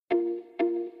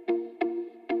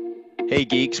Hey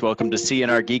geeks, welcome to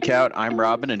CNR Geek Out. I'm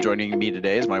Robin, and joining me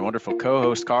today is my wonderful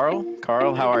co-host Carl.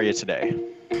 Carl, how are you today?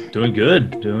 Doing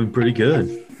good, doing pretty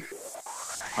good.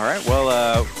 All right,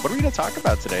 well, what are we going to talk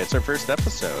about today? It's our first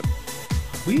episode.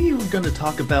 We are going to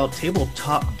talk about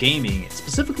tabletop gaming,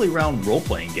 specifically around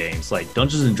role-playing games like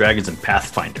Dungeons and Dragons and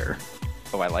Pathfinder.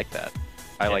 Oh, I like that.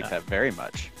 I like Yeah, that very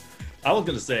much. I was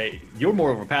going to say you're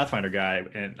more of a Pathfinder guy,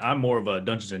 and I'm more of a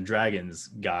Dungeons and Dragons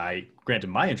guy. Granted,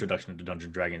 my introduction to Dungeons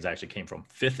and Dragons actually came from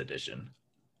Fifth Edition.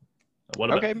 What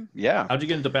about? Okay, yeah. How'd you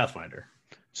get into Pathfinder?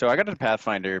 So I got into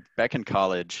Pathfinder back in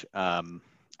college. I'd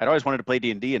always wanted to play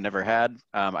D&D and never had.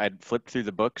 I'd flipped through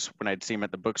the books when I'd see them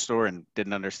at the bookstore and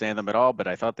didn't understand them at all, but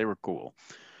I thought they were cool.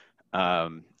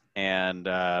 And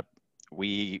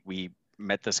we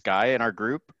met this guy in our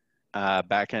group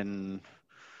back in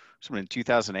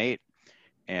 2008,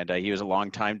 and he was a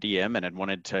longtime DM and had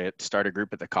wanted to start a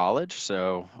group at the college.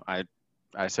 So I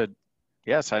said,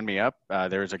 yeah, sign me up.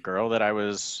 There was a girl that I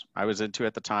was into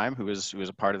at the time who was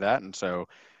a part of that, and so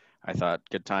I thought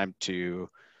good time to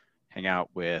hang out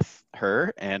with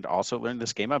her and also learn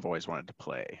this game I've always wanted to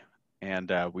play. And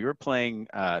we were playing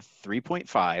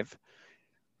 3.5,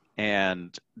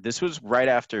 and this was right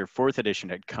after fourth edition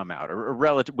had come out, or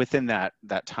relative within that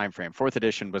time frame. Fourth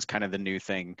edition was kind of the new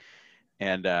thing,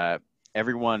 and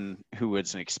everyone who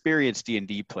was an experienced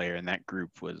D&D player in that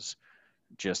group was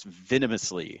just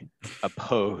venomously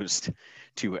opposed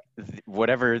to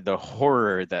whatever the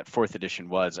horror that fourth edition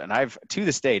was. And I've to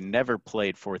this day never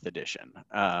played fourth edition.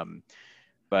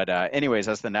 But anyways,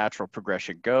 as the natural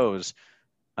progression goes,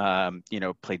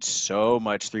 played so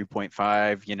much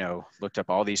 3.5, looked up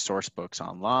all these source books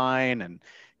online and,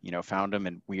 found them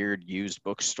in weird used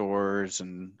bookstores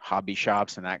and hobby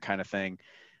shops and that kind of thing,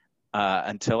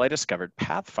 until I discovered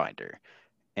Pathfinder.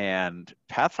 And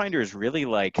Pathfinder is really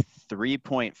like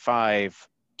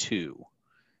 3.52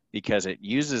 because it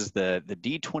uses the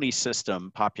D20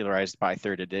 system popularized by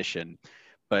third edition,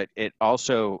 but it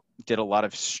also did a lot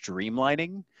of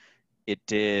streamlining. It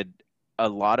did a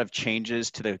lot of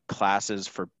changes to the classes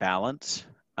for balance.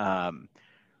 One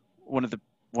of the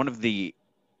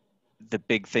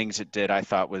big things it did, I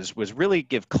thought, was really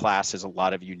give classes a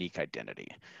lot of unique identity,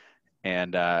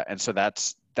 and so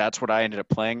that's what I ended up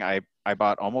playing. I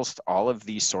bought almost all of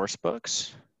the source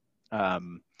books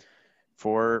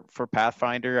for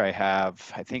Pathfinder. I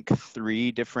have, I think,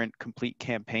 3 different complete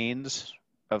campaigns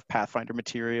of Pathfinder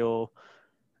material,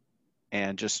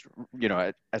 and just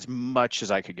as much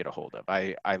as I could get a hold of.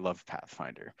 I love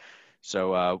Pathfinder.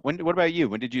 So what about you?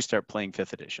 When did you start playing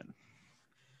 5th edition?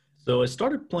 So I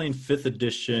started playing Fifth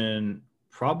Edition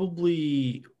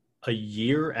probably a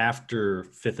year after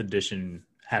Fifth Edition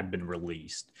had been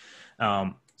released.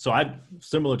 So I,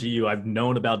 similar to you, I've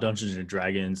known about Dungeons and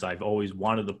Dragons. I've always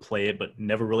wanted to play it, but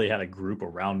never really had a group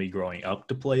around me growing up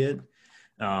to play it.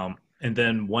 And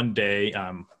then one day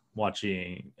I'm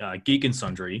watching Geek and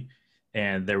Sundry,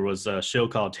 and there was a show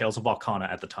called Tales of Arcana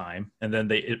at the time. And then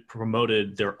it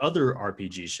promoted their other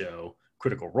RPG show,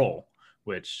 Critical Role,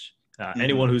 which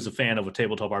anyone Mm-hmm. who's a fan of a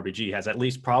tabletop RPG has at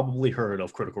least probably heard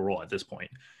of Critical Role at this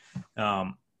point.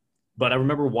 But I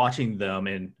remember watching them,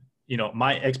 and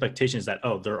my expectation is that,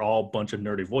 oh, they're all a bunch of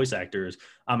nerdy voice actors.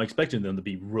 I'm expecting them to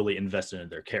be really invested in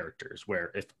their characters.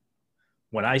 Where if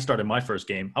when I started my first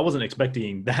game, I wasn't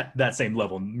expecting that same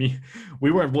level.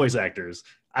 We weren't voice actors.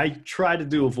 I tried to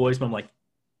do a voice, but I'm like,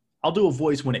 I'll do a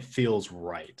voice when it feels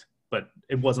right. But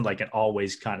it wasn't like an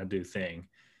always kind of do thing.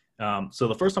 So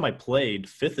the first time I played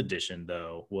Fifth Edition,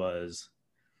 though, was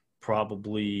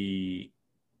probably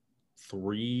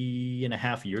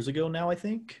 3.5 years ago now, I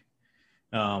think.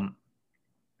 Um,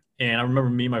 and I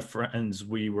remember me and my friends,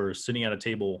 we were sitting at a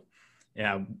table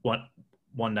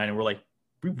one night, and we're like,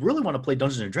 we really want to play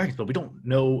Dungeons and Dragons, but we don't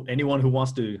know anyone who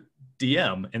wants to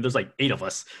DM. And there's like 8 of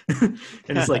us. And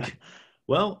it's like,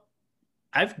 well,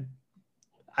 I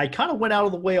kind of went out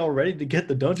of the way already to get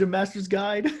the Dungeon Master's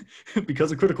Guide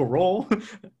because of Critical Role. I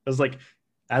was like,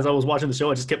 as I was watching the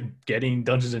show, I just kept getting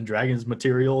Dungeons and Dragons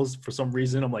materials for some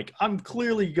reason. I'm like, I'm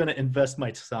clearly going to invest my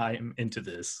time into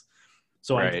this.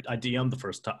 So Right. I DM'd the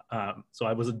first time. So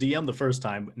I was a DM the first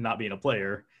time, not being a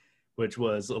player, which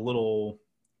was a little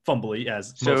fumbly,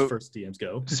 as most So first DMs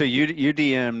go. so you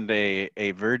DM'd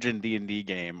a virgin D&D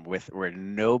game with where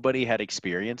nobody had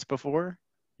experience before?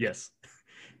 Yes,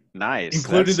 Nice.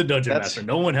 including the Dungeon That's Master.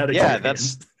 No one had yeah,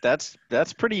 experience.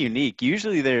 that's pretty unique.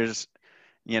 Usually there's,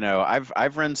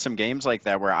 I've run some games like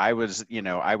that where I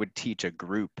would teach a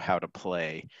group how to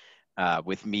play,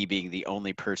 with me being the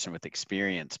only person with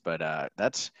experience. But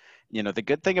that's, the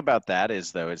good thing about that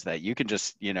is that you can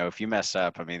just, if you mess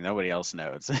up, I mean, nobody else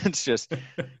knows. It's just,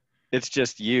 it's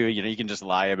just you know, you can just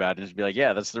lie about it and just be like,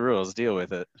 yeah, that's the rules. Deal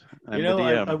with it. I'm the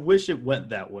I DM. wish it went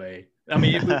that way. I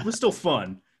mean, it was still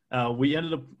fun. We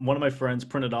ended up, one of my friends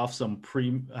printed off some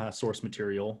pre-source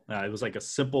material. It was like a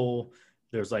simple,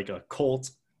 there's like a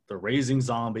cult, they're raising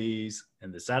zombies,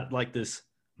 and this at like this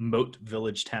moat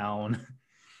village town.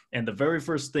 And the very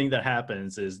first thing that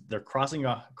happens is they're crossing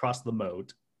across the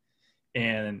moat,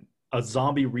 and a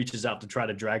zombie reaches out to try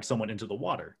to drag someone into the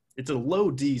water. It's a low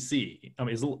DC. I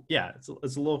mean, it's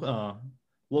a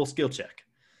low skill check.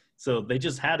 So they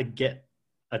just had to get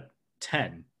a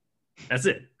 10. That's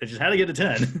it. They just had to get a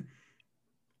 10.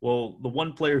 Well, the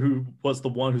one player who was the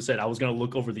one who said I was going to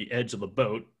look over the edge of the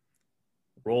boat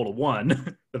rolled a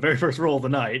 1, the very first roll of the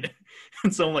night.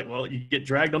 And so I'm like, well, you get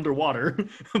dragged underwater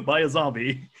by a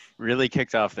zombie. Really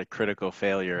kicked off the critical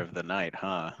failure of the night,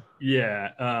 huh?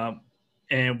 Yeah,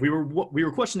 and we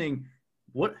were questioning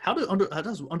how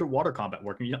does underwater combat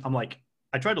work? And, I'm like,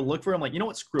 I tried to look for it. I'm like, you know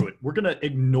what? Screw it. We're gonna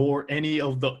ignore any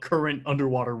of the current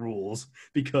underwater rules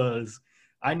because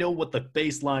I know what the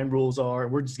baseline rules are,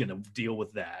 and we're just gonna deal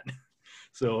with that.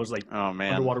 So I was like, Oh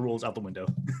man, underwater rules out the window.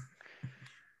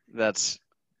 that's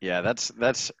yeah, that's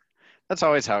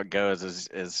always how it goes.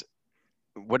 Is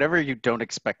whatever you don't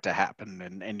expect to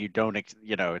happen, and you don't,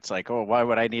 you know, it's like, oh, why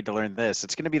would I need to learn this?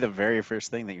 It's going to be the very first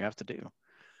thing that you have to do.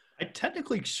 I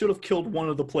technically should have killed one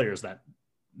of the players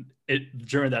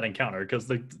during that encounter because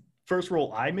the first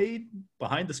roll I made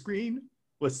behind the screen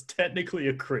was technically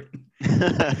a crit.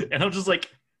 And I'm just like,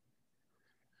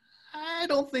 I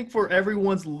don't think for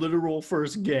everyone's literal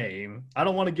first game, I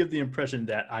don't want to give the impression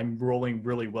that I'm rolling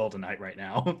really well tonight right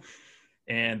now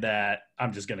and that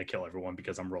I'm just going to kill everyone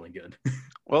because I'm rolling good.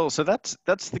 Well, so that's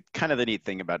the kind of the neat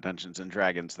thing about Dungeons and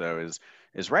Dragons, though,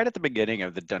 is right at the beginning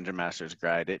of the Dungeon Master's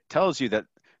Guide, it tells you that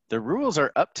the rules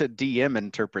are up to DM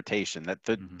interpretation. That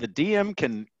the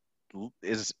DM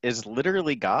is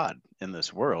literally God in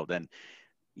this world, and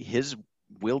his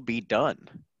will be done.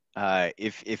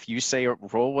 If you say a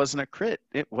roll wasn't a crit,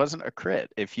 it wasn't a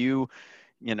crit. If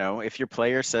if your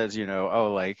player says,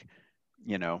 oh, like,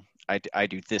 I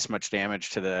do this much damage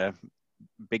to the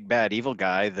big bad evil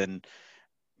guy, then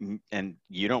and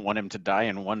you don't want him to die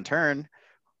in one turn,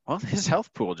 well, his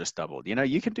health pool just doubled.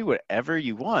 You can do whatever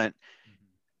you want.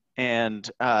 And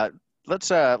let's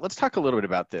talk a little bit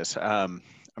about this. I'm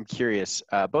curious.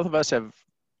 Both of us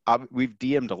we've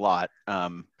DM'd a lot.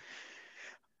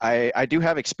 I do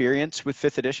have experience with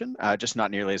fifth edition, just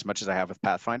not nearly as much as I have with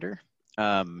Pathfinder.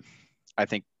 I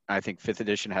think fifth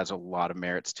edition has a lot of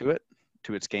merits to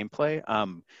its gameplay.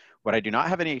 What I do not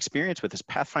have any experience with is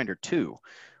Pathfinder 2,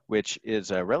 which is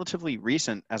relatively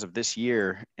recent as of this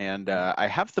year, and I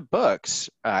have the books.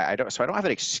 I don't have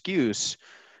an excuse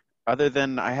other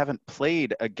than I haven't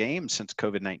played a game since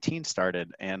COVID-19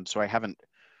 started, and so I haven't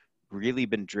really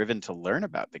been driven to learn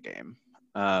about the game.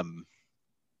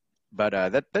 But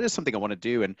that is something I want to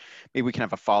do, and maybe we can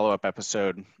have a follow-up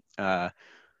episode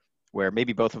where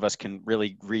maybe both of us can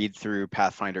really read through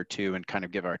Pathfinder 2 and kind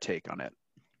of give our take on it.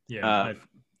 Yeah,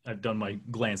 I've done my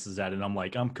glances at it, and I'm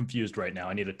like, I'm confused right now.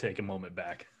 I need to take a moment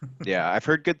back. Yeah, I've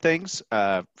heard good things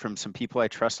from some people I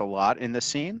trust a lot in the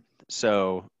scene,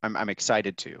 so I'm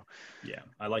excited to. Yeah,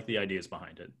 I like the ideas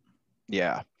behind it.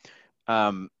 Yeah.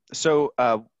 So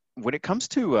when it comes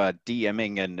to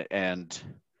DMing and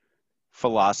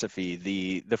philosophy,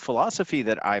 the philosophy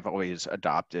that I've always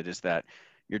adopted is that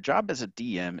your job as a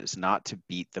DM is not to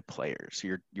beat the players.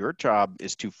 Your job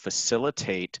is to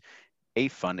facilitate a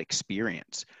fun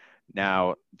experience.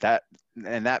 Now that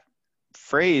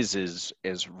phrase is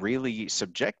really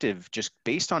subjective just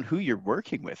based on who you're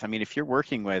working with. I mean, if you're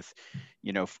working with,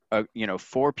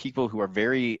 4 people who are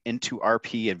very into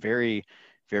RP and very,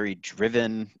 very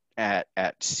driven at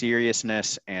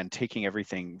seriousness and taking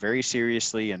everything very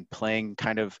seriously and playing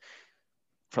kind of,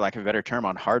 for lack of a better term,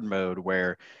 on hard mode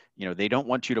where, they don't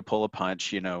want you to pull a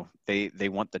punch, they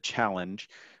want the challenge,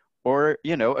 or,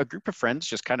 a group of friends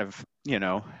just kind of,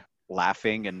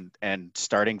 laughing and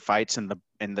starting fights in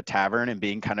the tavern and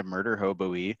being kind of murder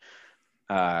hobo-y,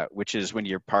 which is when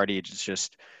your party is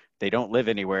just, they don't live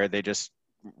anywhere. They just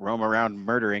roam around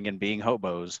murdering and being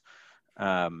hobos.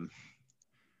 Then,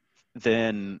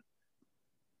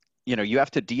 you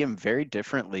have to DM very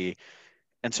differently.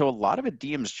 And so a lot of a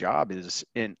DM's job is,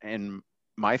 in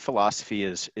my philosophy,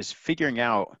 is figuring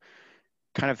out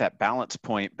kind of that balance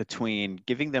point between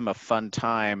giving them a fun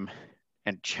time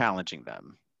and challenging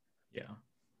them. Yeah.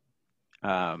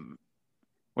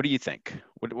 What do you think?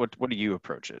 What do you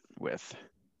approach it with?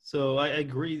 So I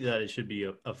agree that it should be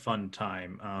a fun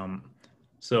time.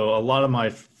 So a lot of my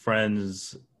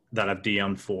friends that I've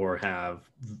DM'd for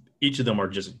each of them are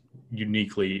just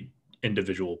uniquely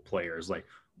individual players. Like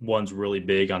one's really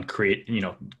big on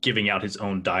giving out his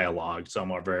own dialogue.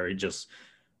 Some are very just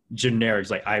generic.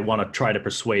 Like I want to try to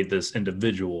persuade this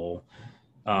individual.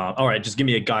 All right, just give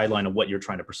me a guideline of what you're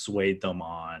trying to persuade them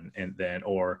on, and then,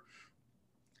 or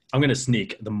I'm going to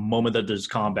sneak. The moment that there's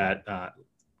combat,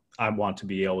 I want to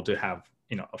be able to have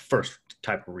a first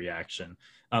type of reaction.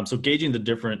 So gauging the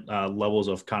different levels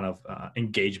of kind of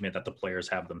engagement that the players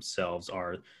have themselves.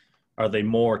 Are they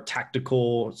more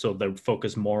tactical, so they're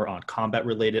focused more on combat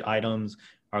related items?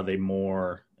 Are they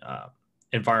more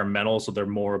environmental, so they're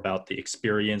more about the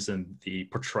experience and the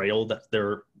portrayal that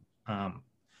their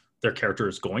character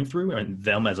is going through and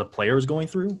them as a player is going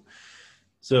through?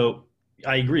 So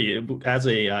I agree. As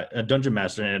a dungeon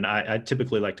master, and I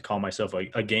typically like to call myself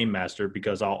a game master,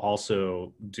 because I'll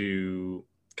also do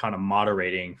kind of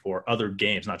moderating for other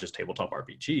games, not just tabletop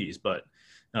RPGs, but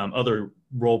other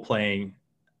role-playing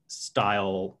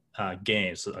style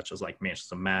games, such as like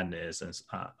Mansions of Madness and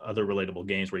other relatable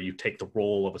games where you take the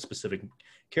role of a specific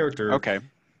character. Okay.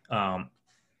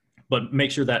 But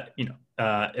make sure that,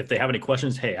 if they have any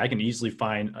questions, hey, I can easily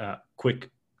find a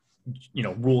quick,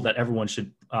 rule that everyone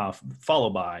should follow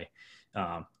by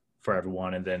for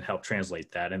everyone, and then help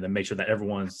translate that, and then make sure that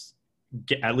everyone's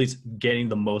at least getting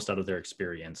the most out of their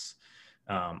experience.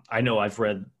 I know I've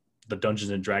read the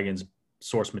Dungeons and Dragons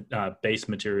source base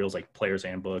materials, like Player's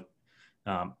Handbook,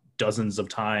 dozens of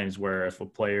times, where if a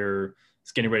player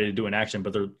is getting ready to do an action,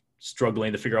 but they're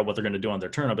struggling to figure out what they're going to do on their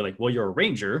turn, I'll be like, well, you're a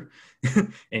ranger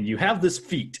and you have this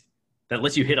feat that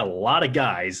lets you hit a lot of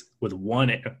guys with one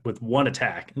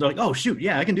attack. And they're like, oh shoot,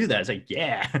 yeah, I can do that. It's like,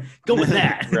 yeah, go with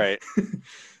that. Right.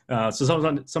 So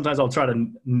sometimes I'll try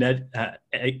to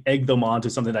egg them on to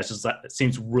something that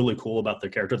seems really cool about their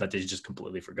character that they just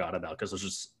completely forgot about, because there's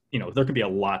just, there could be a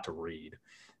lot to read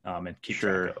and keep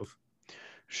track of.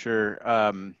 Sure.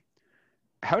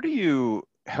 How do you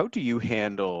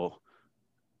handle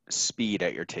speed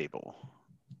at your table?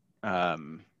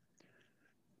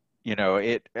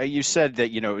 You said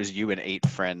that, it was you and 8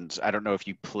 friends. I don't know if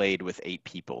you played with 8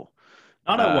 people.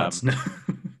 Not at once.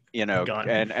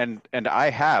 And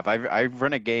I've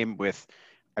run a game with,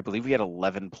 I believe we had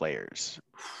 11 players,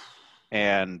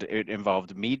 and it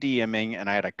involved me DMing, and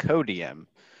I had a co-DM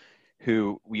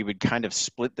who we would kind of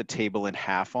split the table in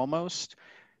half almost.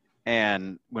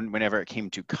 And whenever it came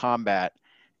to combat,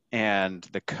 and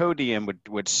the co-DM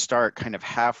would start kind of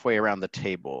halfway around the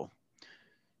table,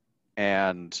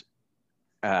 and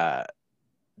I'd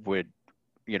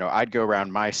go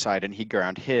around my side and he'd go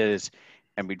around his,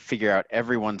 and we'd figure out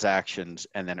everyone's actions,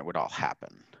 and then it would all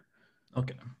happen.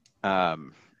 Okay.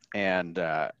 And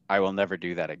I will never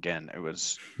do that again. It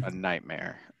was a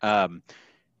nightmare.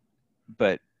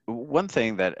 But one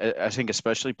thing that I think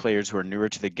especially players who are newer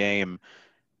to the game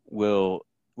will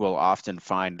often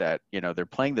find that, they're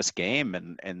playing this game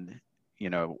and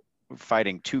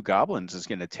fighting 2 goblins is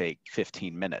going to take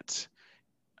 15 minutes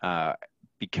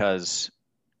because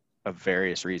of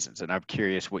various reasons. And I'm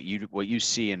curious what you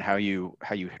see and how you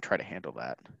try to handle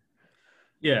that.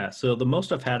 Yeah. So the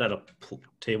most I've had at a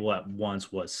table at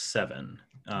once was 7.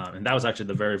 And that was actually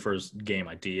the very first game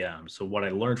I DM'd. So what I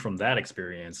learned from that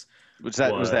experience was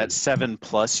that 7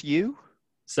 plus you?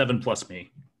 7 plus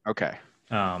me. Okay.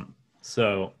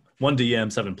 So 1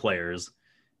 DM, 7 players.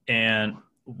 And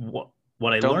what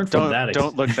I learned from that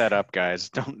don't look that up, guys.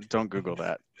 Don't Google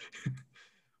that.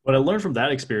 What I learned from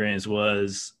that experience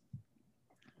was,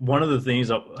 one of the things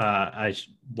that I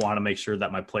want to make sure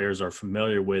that my players are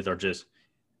familiar with are just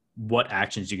what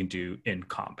actions you can do in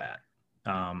combat.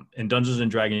 In Dungeons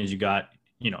and Dragons, you got,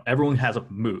 everyone has a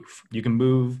move. You can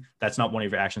move. That's not one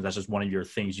of your actions. That's just one of your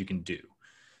things you can do.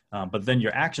 But then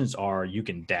your actions are, you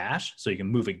can dash, so you can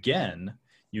move again.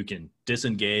 You can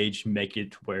disengage, make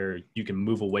it where you can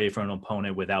move away from an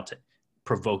opponent without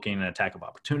provoking an attack of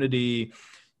opportunity.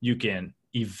 You can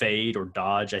evade or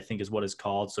dodge, I think is what it's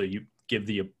called. So you give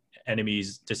the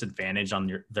enemies disadvantage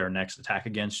on their next attack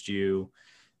against you.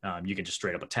 You can just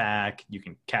straight up attack. You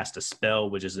can cast a spell,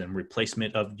 which is in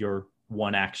replacement of your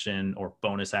one action or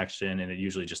bonus action, and it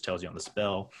usually just tells you on the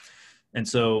spell. And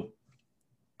so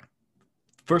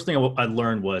first thing I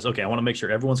learned was, okay, I want to make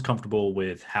sure everyone's comfortable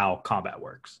with how combat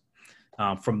works.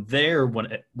 From there,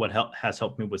 what has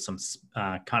helped me with some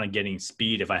kind of getting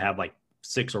speed, if I have like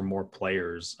 6 or more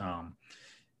players,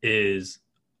 is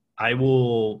I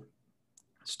will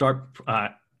start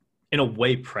in a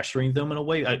way pressuring them in a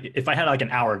way. If I had like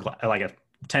an hourglass, like a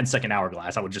 10-second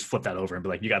hourglass, I would just flip that over and be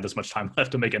like, you got this much time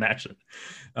left to make an action.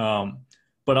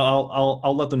 But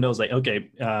I'll let them know, it's like, okay,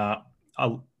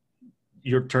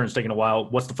 your turn's taking a while.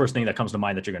 What's the first thing that comes to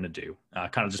mind that you're going to do?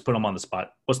 Kind of just put them on the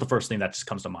spot. What's the first thing that just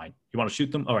comes to mind? You want to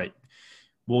shoot them? All right.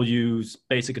 we'll use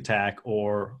basic attack,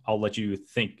 or I'll let you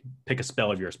pick a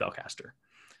spell if you're a spellcaster.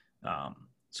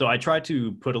 So I try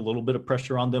to put a little bit of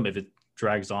pressure on them. If it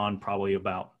drags on, probably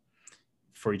about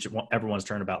for everyone's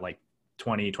turn, about like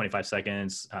 20, 25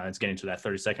 seconds. It's getting to that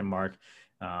 30-second mark.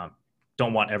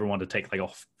 Don't want everyone to take like a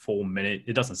full minute.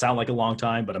 It doesn't sound like a long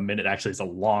time, but a minute actually is a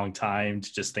long time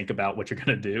to just think about what you're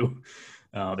going to do.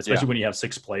 Especially when you have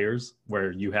 6 players,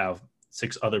 where you have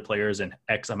 6 other players and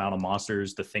X amount of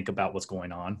monsters to think about what's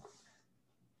going on.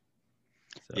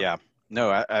 So. Yeah, no,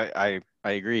 I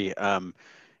agree.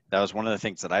 That was one of the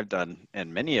things that I've done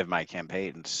in many of my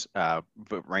campaigns,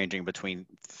 but ranging between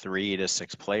 3 to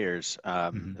 6 players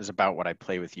is about what I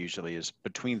play with usually, is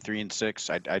between 3 and 6.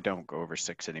 I don't go over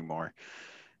 6 anymore.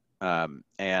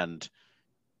 And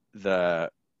the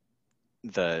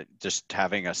just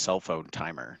having a cell phone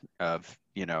timer of,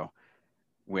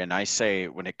 when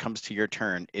it comes to your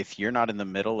turn, if you're not in the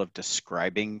middle of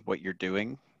describing what you're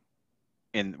doing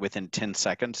within 10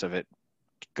 seconds of it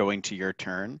going to your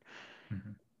turn,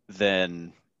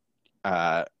 then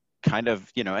kind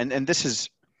of, and this is,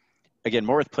 again,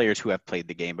 more with players who have played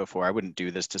the game before. I wouldn't do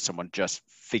this to someone just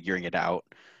figuring it out.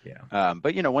 Yeah.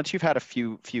 But, once you've had a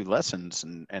few lessons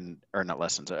or not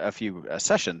lessons, a few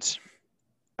sessions,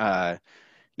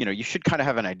 you should kind of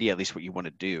have an idea, at least what you want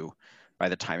to do by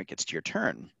the time it gets to your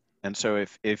turn. And so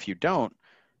if you don't,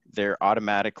 they're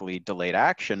automatically delayed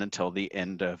action until the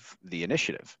end of the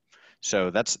initiative. So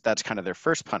that's kind of their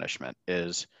first punishment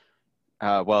is,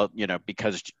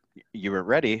 because you were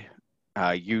ready,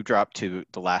 you drop to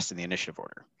the last in the initiative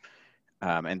order,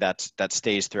 and that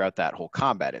stays throughout that whole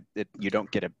combat. You don't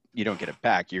get it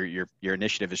back. Your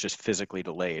initiative is just physically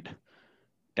delayed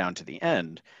down to the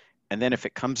end, and then if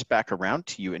it comes back around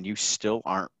to you and you still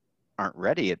aren't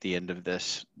ready at the end of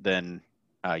this, then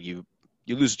you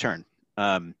lose a turn.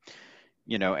 And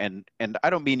I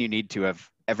don't mean you need to have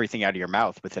everything out of your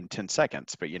mouth within 10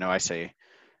 seconds, but I say,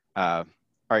 all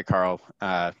right, Carl,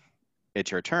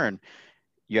 it's your turn.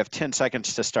 You have 10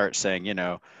 seconds to start saying,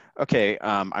 okay,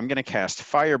 I'm going to cast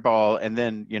Fireball, and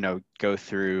then, go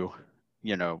through,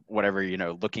 whatever,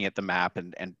 looking at the map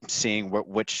and seeing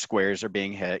which squares are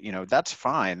being hit. That's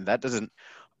fine. That doesn't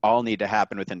all need to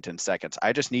happen within 10 seconds.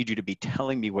 I just need you to be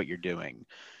telling me what you're doing,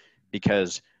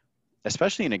 because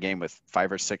especially in a game with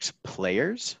 5 or 6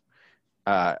 players,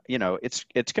 it's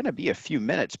going to be a few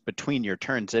minutes between your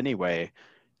turns anyway.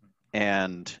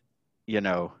 And,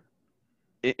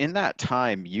 in that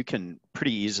time, you can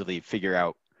pretty easily figure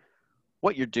out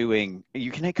what you're doing.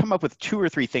 You can come up with 2 or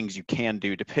 3 things you can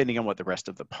do depending on what the rest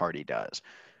of the party does.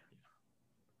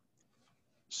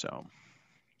 So,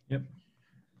 yep.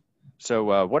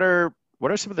 So what are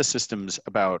some of the systems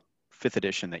about 5th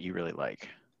edition that you really like?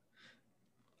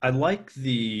 I like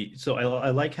I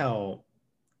like how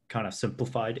kind of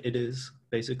simplified it is,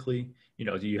 basically.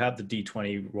 You have the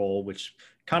D20 roll, which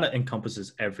kind of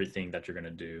encompasses everything that you're going to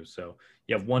do. So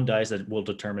you have 1 dice that will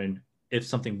determine if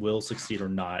something will succeed or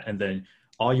not. And then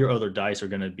all your other dice are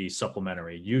going to be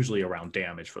supplementary, usually around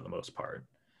damage for the most part.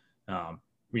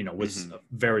 With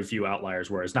very few outliers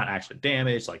where it's not actually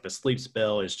damage, like the sleep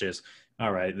spell is just,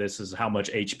 all right, this is how much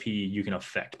HP you can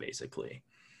affect, basically.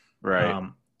 Right.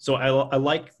 So I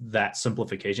like that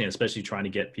simplification, especially trying to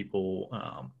get people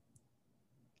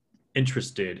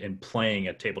interested in playing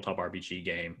a tabletop RPG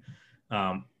game.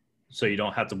 So you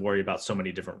don't have to worry about so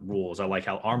many different rules. I like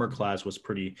how armor class was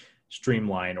pretty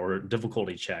streamlined, or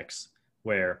difficulty checks,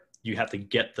 where you have to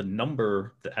get the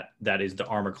number that is the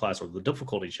armor class or the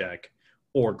difficulty check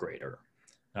or greater.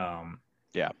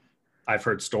 Yeah. I've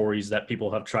heard stories that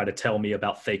people have tried to tell me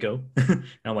about THAC0. And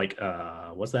I'm like,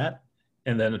 what's that?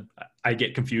 And then I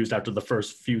get confused after the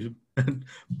first few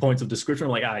points of description.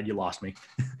 I'm like, you lost me.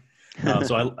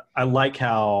 So I like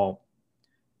how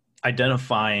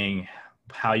identifying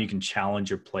how you can challenge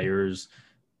your players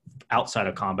outside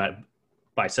of combat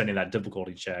by setting that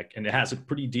difficulty check. And it has a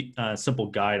pretty simple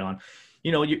guide on,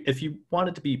 if you want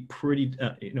it to be pretty,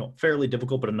 fairly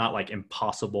difficult, but not like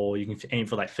impossible, you can aim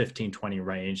for like 15, 20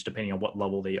 range, depending on what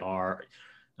level they are.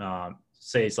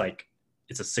 Say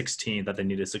it's a 16 that they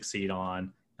need to succeed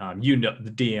on. The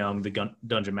DM, the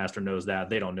dungeon master knows that.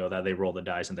 They don't know that. They roll the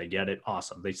dice and they get it.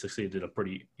 Awesome. They succeeded a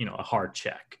pretty, a hard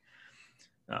check.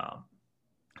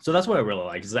 So that's what I really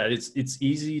like, is that it's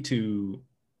easy to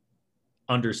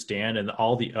understand, and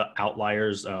all the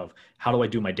outliers of how do I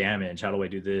do my damage? How do I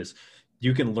do this?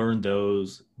 You can learn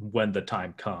those when the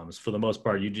time comes. For the most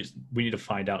part, we need to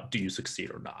find out, do you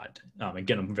succeed or not? And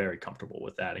get them very comfortable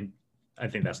with that. And I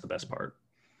think that's the best part.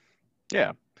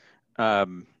 Yeah.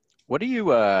 What do you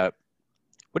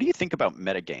think about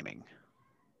metagaming?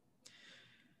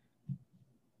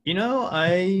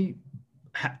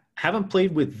 haven't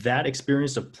played with that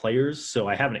experience of players, so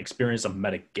I haven't experienced a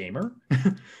meta gamer.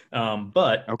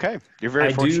 But Okay, you're very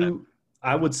I fortunate. do.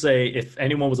 I would say if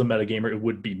anyone was a metagamer, it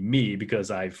would be me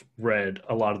because I've read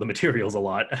a lot of the materials a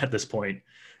lot at this point.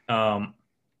 Um,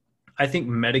 I think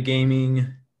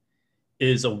metagaming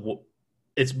is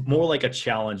it's more like a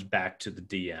challenge back to the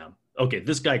DM. Okay,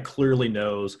 this guy clearly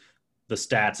knows the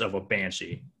stats of a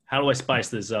banshee. How do I spice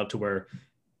this up to where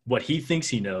what he thinks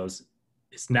he knows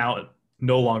is now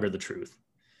no longer the truth?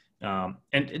 And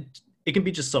it can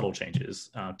be just subtle changes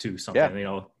to Yeah. something.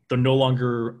 They're no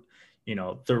longer,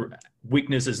 their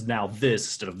weakness is now this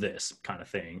instead of this kind of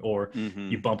thing. Or Hmm.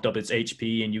 you bumped up its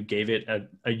HP and you gave it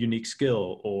a unique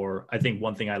skill. Or I think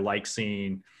one thing I like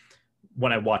seeing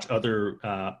when I watch other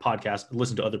podcasts,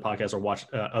 listen to other podcasts, or watch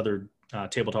other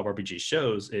tabletop RPG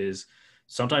shows is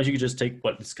sometimes you can just take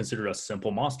what is considered a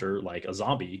simple monster like a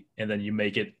zombie and then you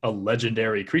make it a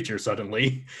legendary creature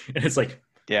suddenly. And it's like,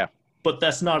 Yeah. but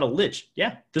that's not a lich.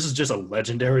 Yeah, this is just a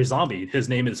legendary zombie. His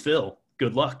name is Phil.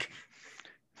 Good luck.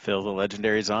 Phil, the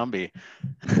legendary zombie.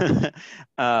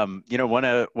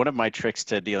 One of my tricks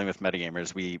to dealing with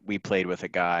metagamers, we played with a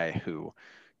guy who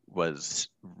was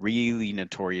really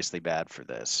notoriously bad for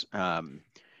this.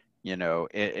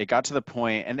 It got to the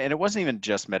point, and it wasn't even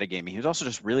just metagaming. He was also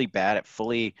just really bad at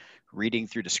fully reading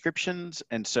through descriptions,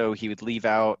 and so he would leave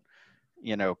out,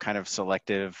 kind of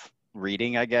selective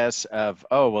reading, I guess, of,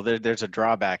 oh, well, there's a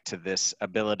drawback to this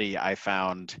ability I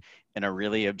found in a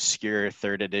really obscure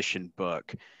third edition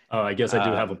book. I guess I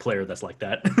do have a Um, player that's like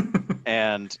that.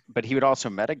 but he would also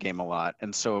metagame a lot.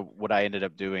 And so what I ended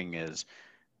up doing is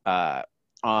uh,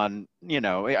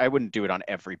 I wouldn't do it on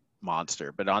every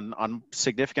monster, but on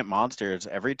significant monsters,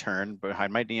 every turn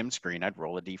behind my DM screen, I'd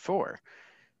roll a d4.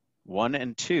 1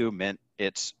 and 2 meant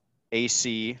its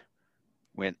AC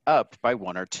went up by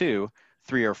 1 or 2.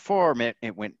 3 or 4 meant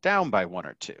it went down by 1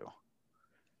 or 2.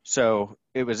 So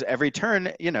it was every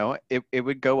turn, it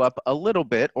would go up a little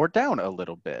bit or down a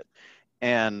little bit.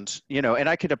 And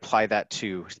I could apply that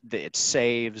to its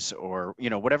saves or,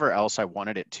 whatever else I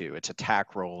wanted it to, its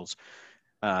attack rolls.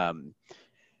 Um,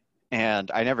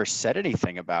 and I never said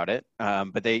anything about it.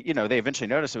 But they eventually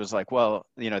noticed. It was like, well,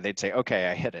 they'd say, okay,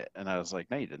 I hit it. And I was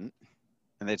like, no, you didn't.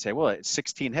 And they'd say, well, it's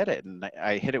 16 hit it. And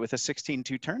I hit it with a 16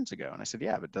 2 turns ago. And I said,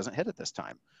 yeah, but it doesn't hit it this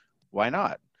time. Why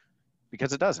not?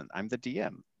 Because it doesn't. I'm the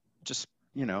DM. Just,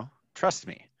 trust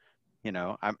me.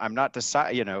 I'm not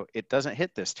decide, it doesn't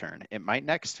hit this turn. It might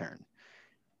next turn.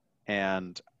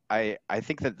 And I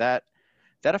think that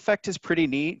effect is pretty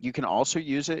neat. You can also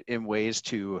use it in ways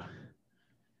to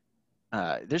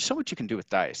there's so much you can do with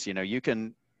dice.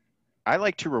 I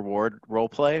like to reward role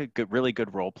play, really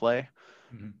good role play.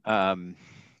 Mhm. Um,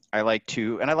 I like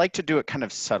to do it kind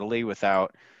of subtly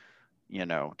without,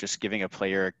 just giving a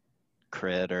player a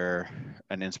crit or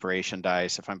an inspiration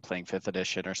dice if I'm playing fifth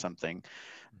edition or something.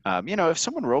 If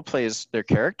someone role plays their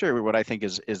character, what I think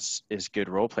is good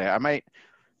role play,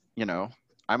 you know,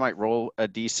 I might roll a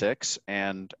d6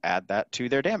 and add that to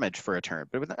their damage for a turn.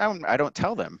 But I don't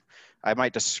tell them. I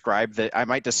might describe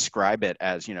it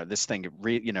as, this thing,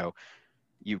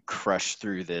 you crush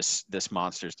through this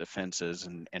monster's defenses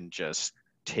and just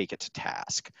take it to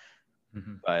task.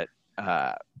 Mhm. But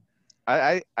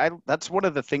I that's one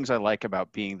of the things I like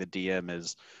about being the DM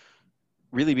is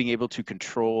really being able to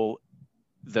control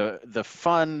the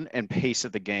fun and pace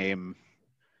of the game.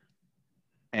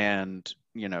 And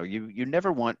you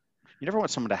never want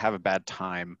someone to have a bad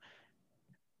time.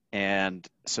 And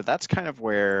so that's kind of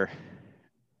where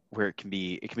it can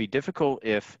be difficult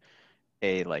if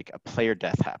a player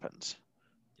death happens.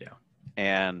 Yeah.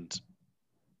 And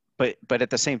but at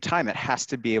the same time it has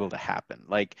to be able to happen.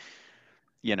 Like,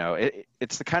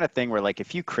 it's the kind of thing where, like,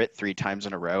 if you crit 3 times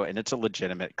in a row and it's a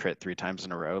legitimate crit 3 times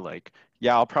in a row, like,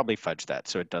 yeah, I'll probably fudge that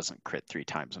so it doesn't crit 3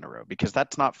 times in a row, because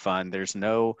that's not fun. There's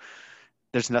nothing,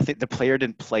 the player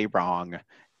didn't play wrong,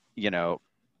 you know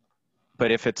but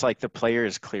if it's like the player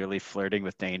is clearly flirting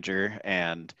with danger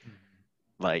and,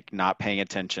 like, not paying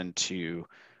attention to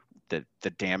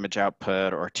the damage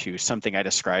output, or to something I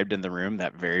described in the room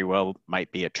that very well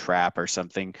might be a trap or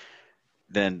something,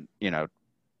 then,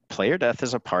 player death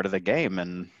is a part of the game.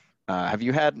 And have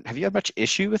you had much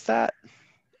issue with that?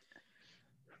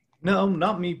 No,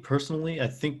 not me personally. I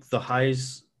think the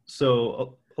highs.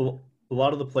 So a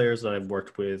lot of the players that I've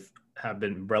worked with have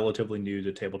been relatively new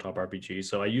to tabletop RPG.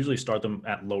 So I usually start them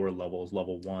at lower levels,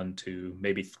 level 1, 2,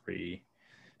 maybe 3.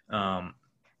 Um,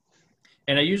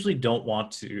 and I usually don't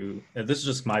want to. And this is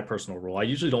just my personal rule. I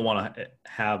usually don't want to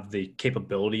have the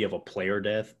capability of a player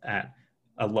death at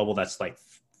a level that's like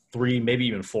 3, maybe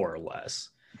even 4 or less,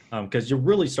 because you're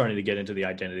really starting to get into the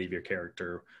identity of your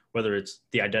character whether it's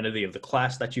the identity of the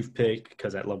class that you've picked,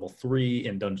 because at level 3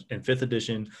 in 5th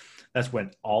edition, that's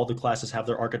when all the classes have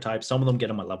their archetypes. Some of them get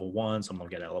them at level 1, some of them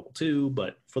get at level 2,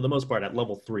 but for the most part, at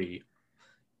level 3,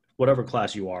 whatever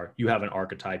class you are, you have an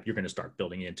archetype. You're going to start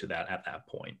building into that at that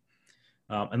point.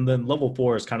 And then level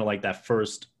 4 is kind of like that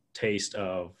first taste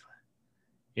of,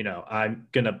 I'm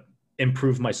going to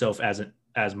improve myself as a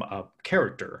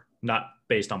character, not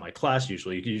based on my class.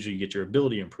 Usually you get your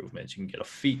ability improvements. You can get a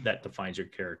feat that defines your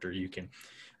character. You can,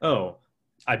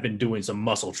 I've been doing some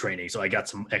muscle training, so I got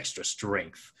some extra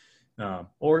strength.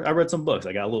 Or I read some books,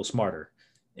 I got a little smarter.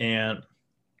 And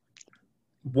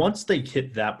once they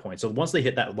hit that point, so once they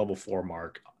hit that level 4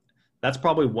 mark, that's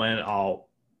probably when I'll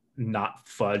not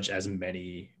fudge as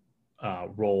many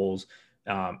roles.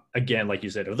 Again, like you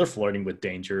said, if they're flirting with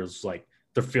dangers, like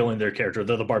they're feeling their character,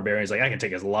 they're the barbarians, like I can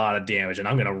take a lot of damage and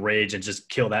I'm going to rage and just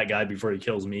kill that guy before he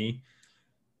kills me.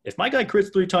 If my guy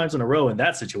crits 3 times in a row in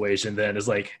that situation, then it's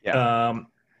like,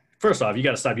 first off, you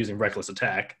got to stop using reckless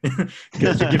attack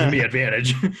because you're giving me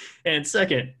advantage. And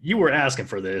second, you were asking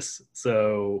for this.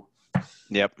 So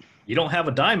yep, you don't have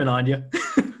a diamond on you.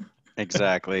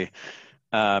 Exactly.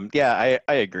 I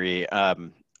agree.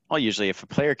 I'll usually, if a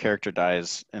player character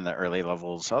dies in the early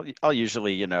levels, I'll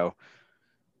usually,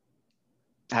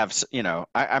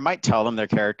 I might tell them their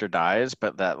character dies,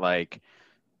 but that like,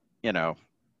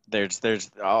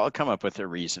 I'll come up with a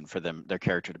reason for their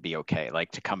character to be okay,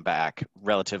 like to come back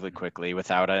relatively quickly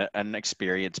without an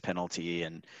experience penalty.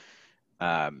 And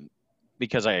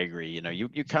because I agree,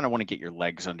 you kind of want to get your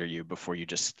legs under you before you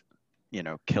just,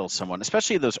 kill someone,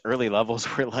 especially those early levels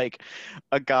where like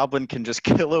a goblin can just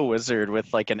kill a wizard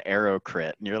with like an arrow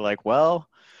crit. And you're like, well,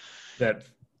 that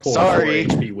poor sorry.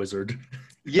 4 HP wizard.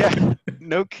 Yeah,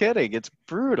 no kidding. It's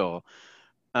brutal.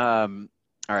 All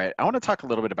right, I want to talk a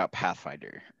little bit about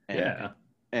Pathfinder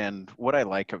and what I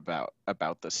like about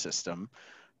the system.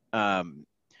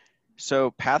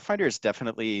 So Pathfinder is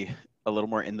definitely a little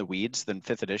more in the weeds than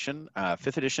 5th edition.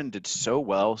 5th edition did so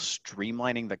well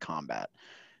streamlining the combat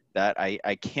that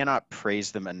I cannot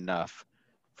praise them enough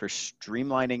for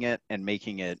streamlining it and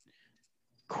making it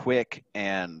quick,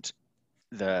 and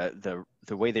the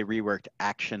way they reworked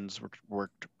actions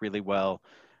worked really well.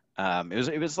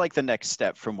 It was like the next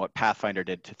step from what Pathfinder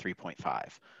did to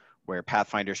 3.5, where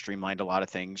Pathfinder streamlined a lot of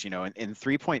things. In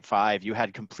 3.5, you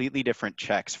had completely different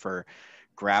checks for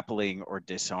grappling or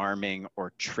disarming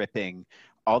or tripping.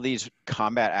 All these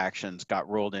combat actions got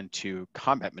rolled into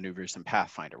combat maneuvers in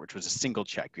Pathfinder, which was a single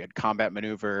check. You had combat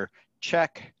maneuver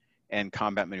check and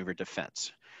combat maneuver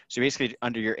defense. So basically,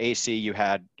 under your AC, you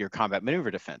had your combat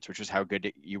maneuver defense, which was how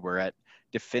good you were at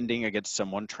defending against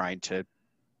someone trying to,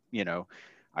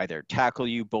 either tackle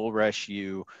you, bull rush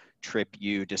you, trip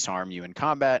you, disarm you in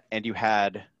combat. And you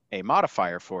had a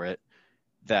modifier for it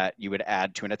that you would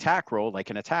add to an attack roll,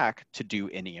 like an attack, to do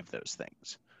any of those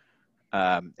things.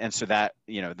 And so that,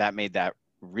 that made that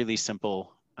really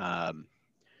simple.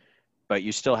 But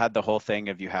you still had the whole thing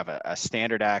of you have a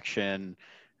standard action,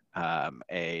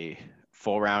 a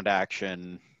full round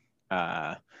action,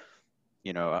 a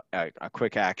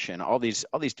quick action, all these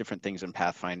different things in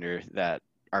Pathfinder that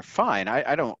are fine.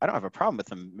 I don't have a problem with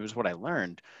them. It was what I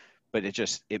learned, but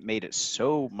it made it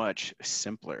so much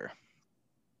simpler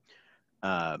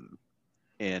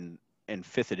in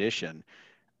 5th edition.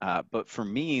 But for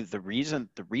me, the reason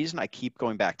I keep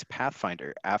going back to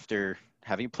Pathfinder after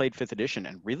having played 5th edition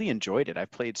and really enjoyed it,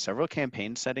 I've played several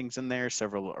campaign settings in there,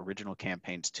 several original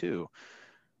campaigns too,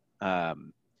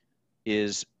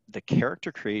 is the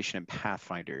character creation in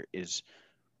Pathfinder is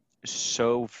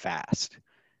so fast.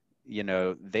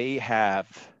 They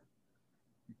have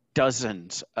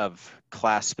dozens of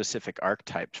class-specific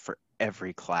archetypes for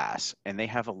every class, and they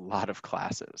have a lot of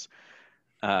classes.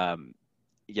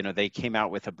 They came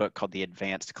out with a book called the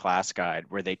Advanced Class Guide,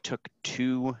 where they took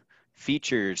 2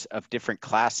 features of different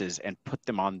classes and put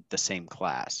them on the same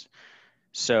class.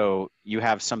 So you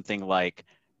have something like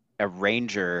a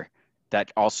ranger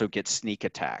that also gets sneak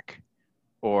attack,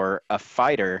 or a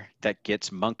fighter that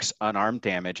gets monk's unarmed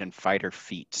damage and fighter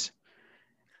feats.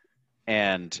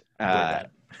 And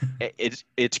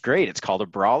it's great. It's called a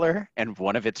brawler, and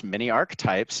one of its many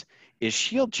archetypes is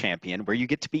shield champion, where you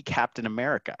get to be Captain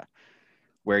America,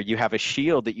 where you have a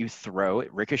shield that you throw,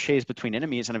 it ricochets between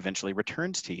enemies and eventually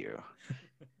returns to you.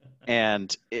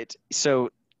 And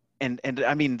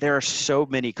I mean, there are so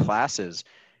many classes,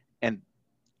 and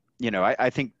I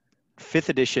think 5th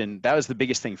edition, that was the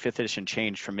biggest thing 5th edition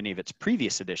changed from many of its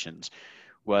previous editions,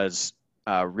 was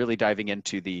really diving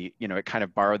into it kind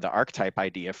of borrowed the archetype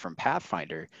idea from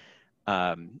Pathfinder.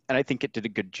 And I think it did a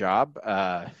good job.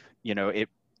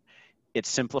 It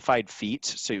simplified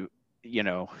feats. So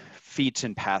feats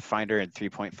in Pathfinder and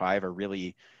 3.5 are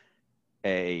really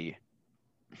a,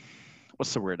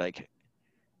 what's the word, like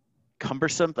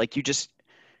cumbersome. Like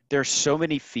there's so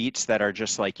many feats that are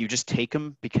just like, you just take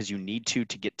them because you need to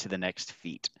get to the next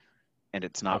feat, and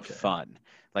it's not Okay. fun.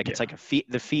 Like Yeah. it's like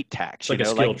the feat tax, It's like a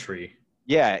skill tree.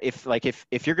 yeah, if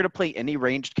you're going to play any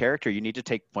ranged character, you need to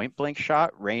take point blank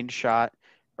shot, range shot,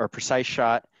 or precise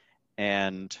shot,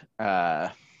 and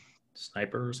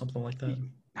Sniper or something like that.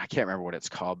 I can't remember what it's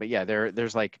called, but yeah, there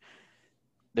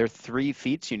are 3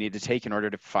 feats you need to take in order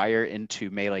to fire into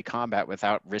melee combat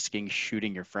without risking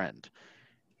shooting your friend.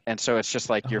 And so it's just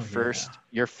like Oh yeah.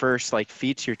 your first like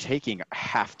feats you're taking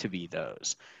have to be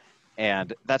those.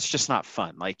 And that's just not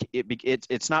fun. Like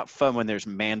it's not fun when there's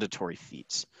mandatory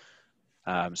feats.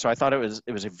 So I thought it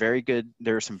was a very good.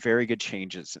 There were some very good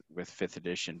changes with 5th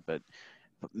edition, but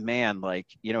man, like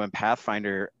in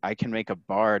Pathfinder, I can make a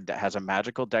bard that has a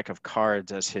magical deck of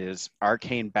cards as his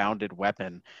arcane bounded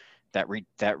weapon that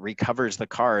recovers the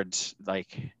cards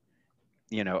like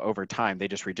over time. They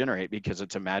just regenerate because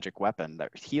it's a magic weapon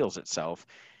that heals itself,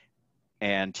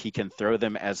 and he can throw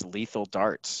them as lethal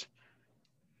darts,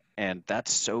 and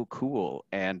that's so cool.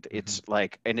 And it's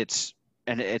like, and it's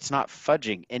not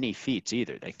fudging any feats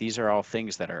either. Like these are all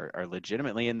things that are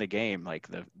legitimately in the game, like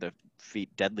the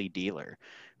feat Deadly Dealer,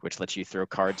 which lets you throw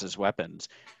cards as weapons.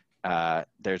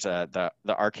 There's the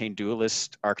Arcane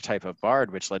Duelist archetype of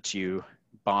Bard, which lets you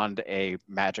bond a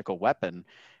magical weapon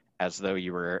as though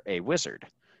you were a wizard.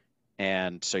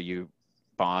 And so you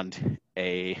bond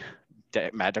a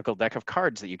magical deck of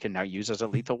cards that you can now use as a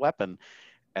lethal weapon,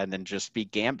 and then just be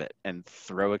Gambit and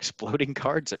throw exploding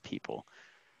cards at people.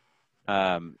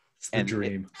 It's the And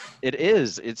dream. it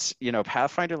is. It's,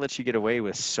 Pathfinder lets you get away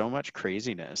with so much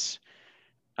craziness,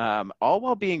 all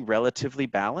while being relatively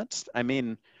balanced. I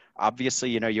mean, obviously,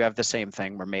 you have the same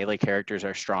thing where melee characters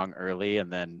are strong early,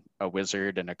 and then a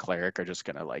wizard and a cleric are just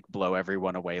going to like blow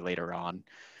everyone away later on.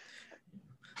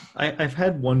 I've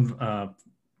had one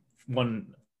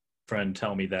friend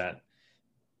tell me that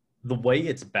the way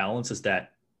it's balanced is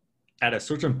that at a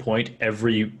certain point,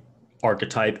 every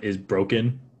archetype is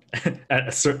broken at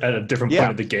a different point Yeah.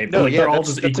 of the game. No, Like yeah, they're all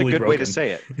just that's a equally good way to broken.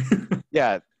 say it.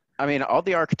 Yeah. I mean, all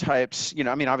the archetypes,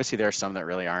 I mean, obviously there are some that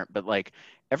really aren't, but like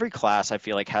every class I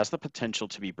feel like has the potential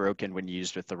to be broken when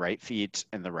used with the right feats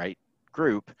and the right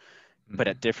group, but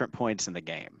at different points in the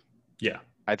game. Yeah.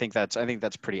 I think that's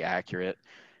pretty accurate.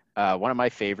 One of my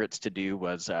favorites to do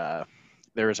was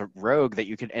there was a rogue that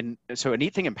you could, and so a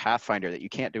neat thing in Pathfinder that you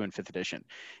can't do in 5th edition.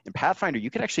 In Pathfinder, you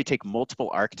could actually take multiple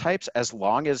archetypes as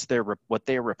long as what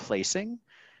they're replacing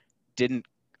didn't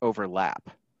overlap.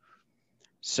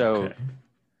 So Okay.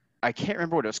 I can't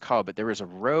remember what it was called, but there was a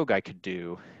rogue I could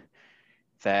do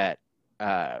that.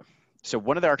 So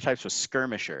one of the archetypes was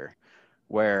Skirmisher,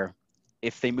 where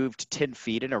if they moved 10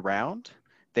 feet in a round,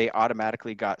 they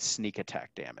automatically got sneak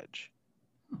attack damage.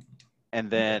 And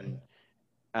Okay. then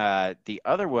the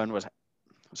other one was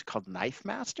it called Knife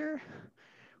Master,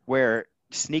 where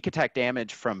sneak attack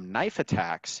damage from knife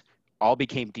attacks all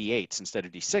became D8s instead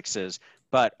of D6s,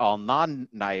 but all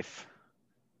non-knife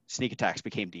sneak attacks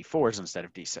became D4s instead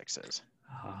of D6s.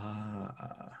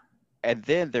 Ah. And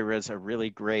then there was a really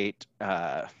great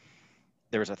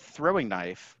there was a throwing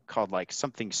knife called like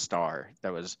something star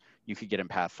that was you could get in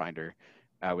Pathfinder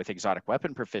with exotic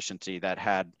weapon proficiency that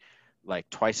had like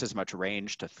twice as much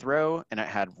range to throw, and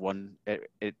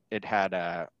it had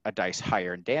a dice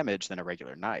higher in damage than a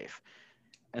regular knife.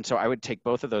 And so I would take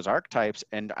both of those archetypes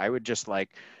and I would just like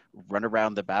run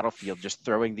around the battlefield just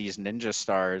throwing these ninja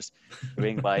stars,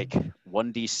 doing like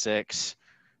 1d6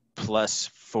 plus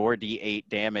 4d8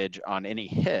 damage on any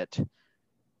hit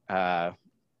uh,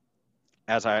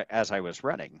 as I was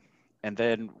running. And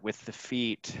then with the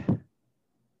feat,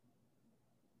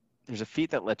 there's a feat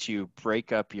that lets you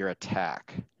break up your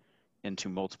attack into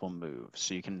multiple moves.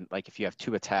 So you can, like, if you have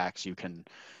 2 attacks, you can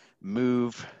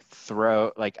move,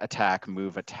 throw, like attack,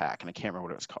 move, attack. And I can't remember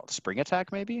what it was called. Spring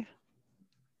attack, maybe?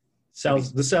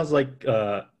 This sounds like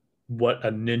what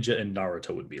a ninja in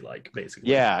Naruto would be like, basically.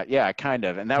 Yeah, kind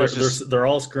of. And that was just, They're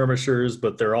all skirmishers,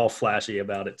 but they're all flashy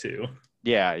about it too.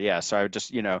 yeah. So I would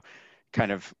just,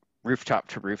 kind of rooftop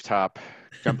to rooftop,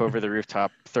 jump over the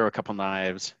rooftop, throw a couple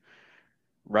knives,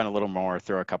 run a little more,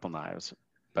 throw a couple knives.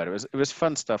 But it was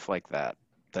fun stuff like that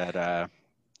I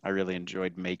really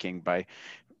enjoyed making by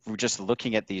just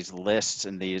looking at these lists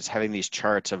and having these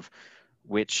charts of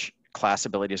which class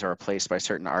abilities are replaced by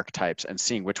certain archetypes and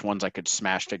seeing which ones I could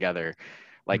smash together.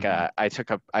 Like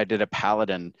I did a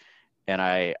paladin, and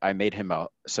I made him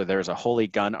so there's a holy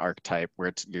gun archetype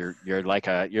where you're like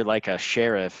a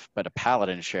sheriff, but a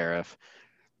paladin sheriff.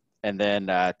 and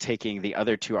then taking the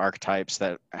other two archetypes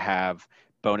that have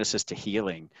bonuses to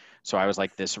healing. So I was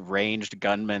like this ranged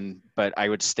gunman, but I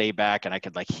would stay back and I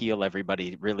could like heal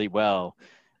everybody really well,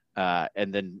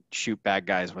 and then shoot bad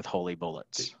guys with holy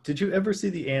bullets. Did you ever see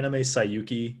the anime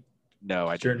Sayuki? No,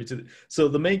 I Journey didn't. to the, so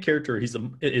the main character is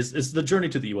the Journey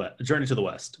to the Journey to the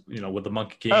West, with the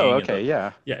Monk Oh, King and okay, the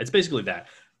yeah. yeah, it's basically that.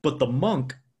 But the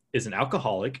monk is an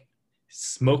alcoholic,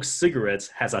 smokes cigarettes,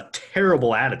 has a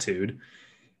terrible attitude,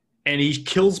 and he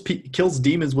kills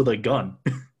demons with a gun.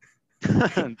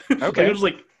 Like I Okay, was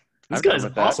like, this I'm down guy's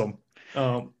with that. awesome.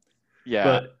 Um, Yeah,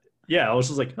 but yeah, I was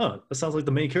just like, huh, that sounds like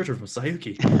the main character from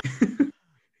Sayuki.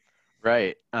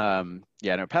 right.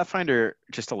 Yeah, no, Pathfinder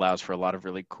just allows for a lot of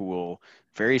really cool,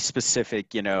 very specific,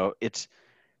 it's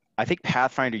I think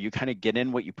Pathfinder, you kind of get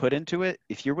in what you put into it.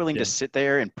 If you're willing to Yeah. sit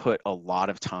there and put a lot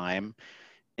of time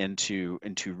into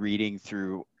reading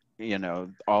through,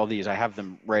 all these, I have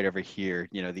them right over here,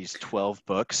 these 12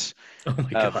 books Oh my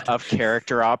of god. of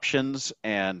character options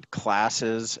and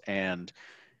classes and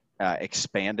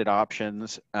expanded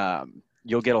options.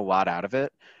 You'll get a lot out of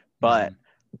it, but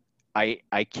Mhm.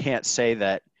 I can't say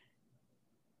that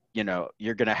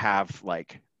you're gonna have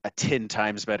like a 10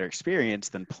 times better experience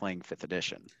than playing fifth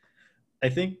edition. I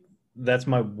think that's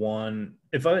my one.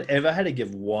 If I had to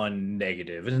give one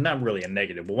negative, it's not really a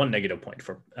negative, but one negative point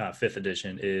for fifth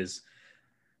edition is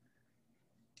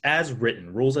as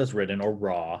written, rules as written or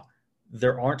raw.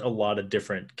 There aren't a lot of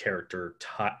different character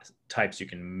types you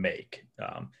can make.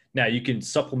 Now you can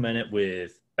supplement it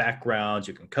with backgrounds.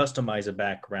 You can customize a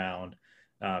background.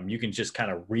 You can just kind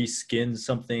of reskin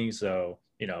something. So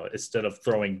instead of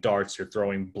throwing darts, you're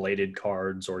throwing bladed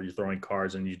cards, or you're throwing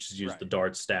cards and you just use the Right.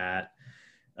 dart stat.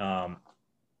 Um,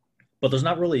 but there's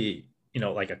not really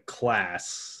like a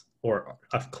class or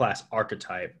a class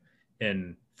archetype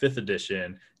in fifth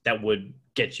edition that would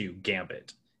get you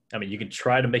Gambit. I mean, you can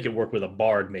try to make it work with a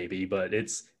bard maybe, but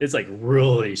it's like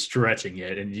really stretching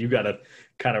it, and you got to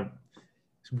kind of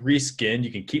reskin.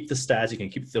 You can keep the stats, you can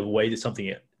keep the way that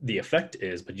something the effect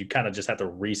is, but you kind of just have to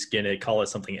reskin it, call it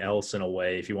something else in a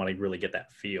way if you want to really get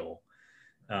that feel.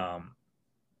 Um,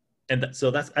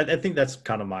 so I think that's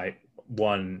kind of my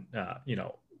one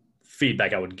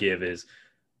feedback I would give is,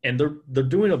 and they're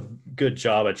doing a good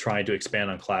job at trying to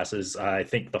expand on classes. I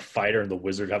think the fighter and the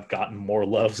wizard have gotten more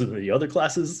love than the other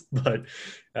classes, but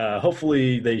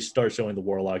hopefully they start showing the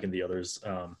warlock and the others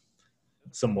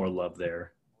some more love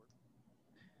there.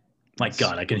 My It's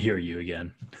God, I can hear you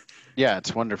again. Yeah,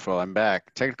 it's wonderful. I'm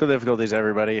back. Technical difficulties,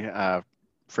 everybody.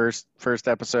 First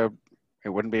episode. It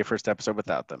wouldn't be a first episode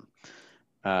without them.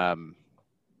 Um,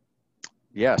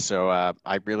 yeah, so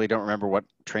I really don't remember what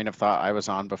train of thought I was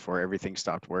on before everything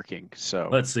stopped working. So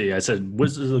Let's see. I said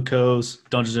Wizards of the Coast,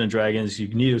 Dungeons and Dragons. You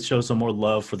need to show some more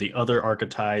love for the other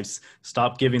archetypes.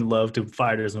 Stop giving love to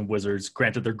fighters and wizards.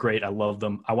 Granted, they're great. I love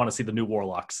them. I want to see the new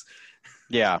warlocks.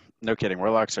 yeah, no kidding.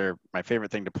 Warlocks are my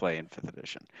favorite thing to play in fifth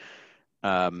edition.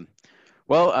 Um,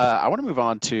 well, I want to move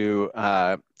on to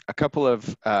a couple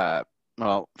of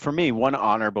well, for me, one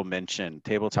honorable mention,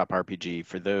 tabletop RPG.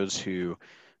 For those who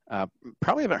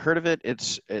probably haven't heard of it,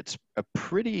 it's a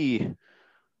pretty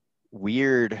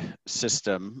weird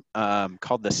system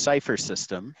called the Cipher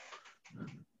system.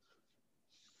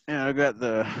 And I've got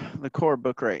the core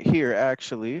book right here,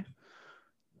 actually.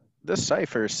 The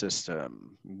Cipher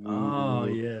system. Oh Ooh.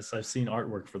 yes, I've seen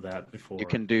artwork for that You before.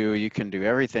 can do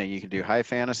everything. You can do high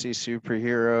fantasy,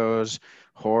 superheroes,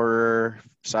 horror,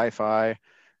 sci-fi.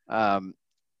 Um,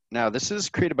 Now, this is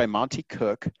created by Monty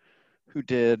Cook, who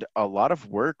did a lot of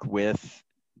work with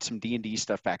some D&D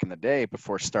stuff back in the day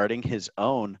before starting his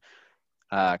own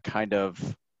kind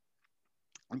of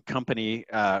company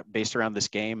based around this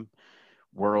game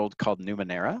world called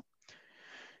Numenera,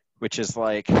 which is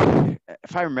like,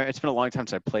 if I remember, it's been a long time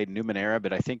since I played Numenera,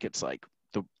 but I think it's like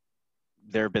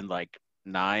there have been like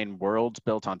 9 worlds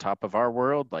built on top of our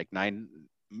world, like 9,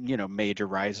 major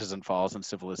rises and falls in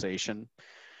civilization.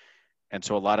 And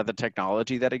so a lot of the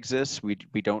technology that exists, we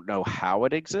don't know how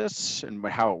it exists and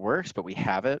how it works, but we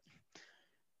have it.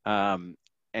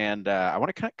 And I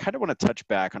want to kind of want to touch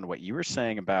back on what you were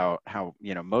saying about how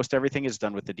most everything is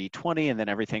done with the D20, and then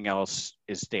everything else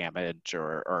is damage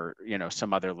or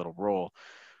some other little roll.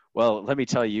 Well, let me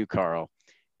tell you, Carl,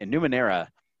 in Numenera,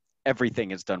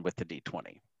 everything is done with the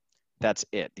D20. That's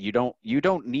it. You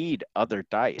don't need other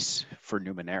dice for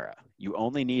Numenera. You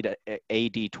only need a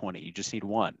D20. You just need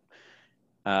one.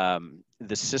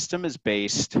 The system is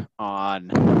based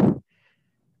on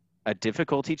a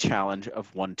difficulty challenge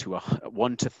of 1 to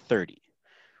 30,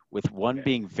 with 1 Okay.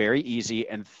 being very easy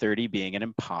and 30 being an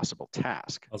impossible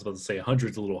task. I was about to say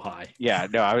 100's a little high. Yeah,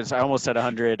 no, I almost said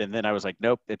 100, and then I was like,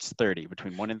 nope, it's 30,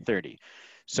 between 1 and 30.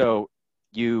 So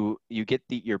you get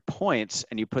your points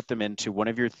and you put them into one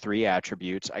of your 3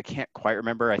 attributes. I can't quite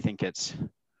remember. I think it's,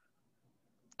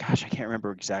 gosh, I can't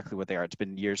remember exactly what they are. It's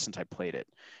been years since I played it.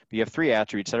 But you have 3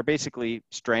 attributes that are basically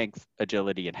strength,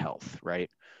 agility, and health, right?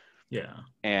 Yeah.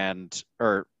 And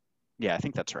or yeah, I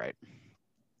think that's right.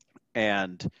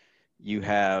 And you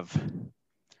have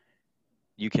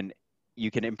you can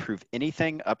improve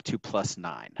anything up to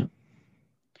 +9.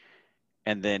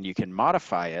 And then you can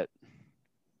modify it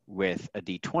with a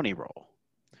d20 roll,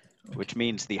 which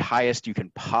means the highest you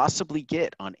can possibly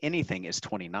get on anything is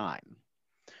 29.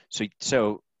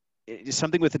 So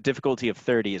something with a difficulty of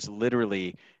 30 is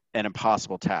literally an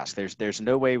impossible task. There's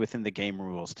no way within the game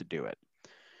rules to do it.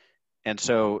 And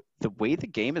so the way the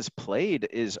game is played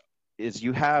is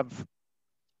you have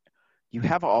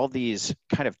all these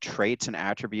kind of traits and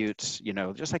attributes,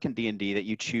 just like in D&D, that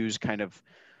you choose kind of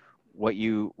what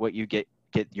you get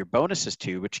your bonuses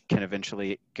to, which can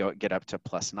eventually get up to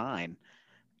 +9.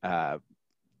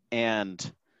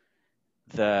 And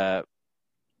the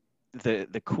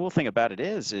cool thing about it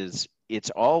is it's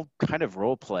all kind of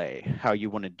role play how you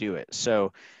want to do it.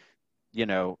 So,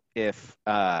 if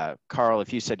Carl,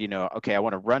 if you said, okay, I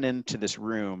want to run into this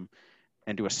room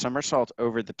and do a somersault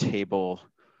over the table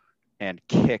and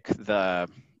kick the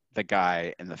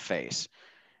guy in the face,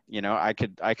 I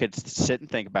could sit and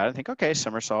think about it and think, okay,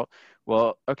 somersault.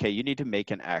 Well, okay, you need to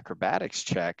make an acrobatics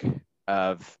check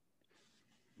of,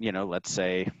 let's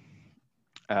say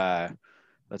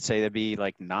that'd be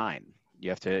like 9. You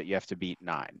have to beat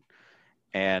 9.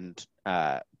 And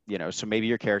so maybe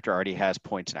your character already has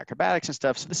points in acrobatics and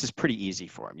stuff, so this is pretty easy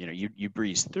for him. You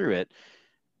breeze through it.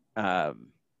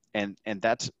 And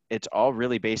it's all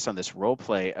really based on this role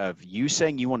play of you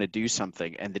saying you want to do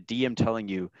something and the DM telling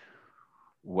you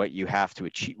what you have to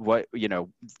achieve,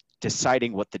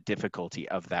 deciding what the difficulty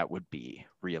of that would be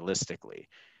realistically.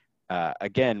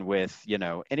 Again, with,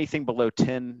 anything below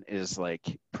 10 is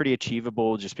like pretty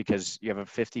achievable just because you have a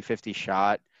 50-50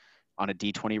 shot on a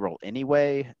D20 roll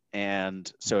anyway.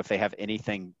 And so if they have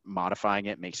anything modifying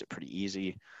it, makes it pretty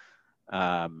easy.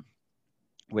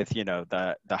 With,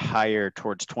 the higher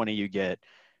towards 20 you get,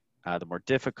 the more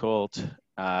difficult,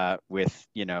 with,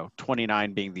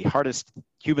 29 being the hardest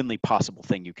humanly possible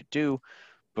thing you could do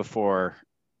before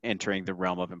entering the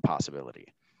realm of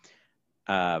impossibility.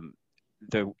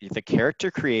 The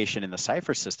character creation in the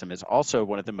Cypher system is also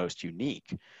one of the most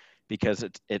unique, because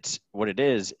it's what it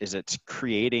is it's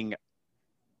creating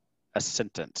a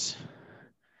sentence.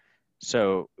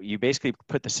 So you basically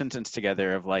put the sentence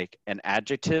together of like an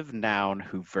adjective, noun,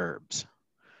 who verbs,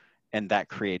 and that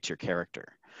creates your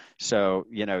character. So,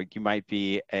 you might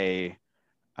be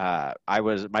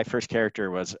my first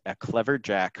character was a clever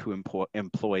Jack who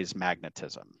employs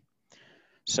magnetism.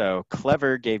 So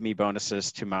clever gave me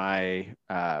bonuses to my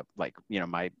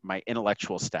my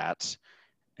intellectual stats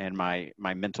and my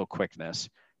mental quickness.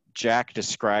 Jack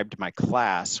described my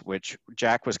class, which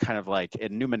Jack was kind of like,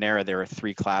 in Numenera there are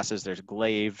 3 classes. There's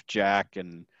Glaive, Jack,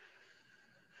 and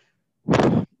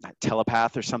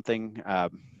Telepath or something.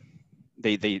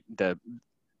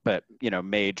 But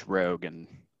Mage, Rogue, and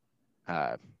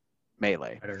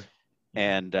Melee.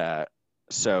 And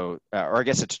so, or I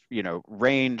guess it's,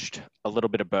 ranged, a little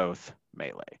bit of both.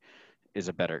 Melee is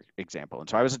a better example. And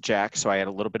so I was a Jack, so I had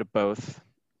a little bit of both,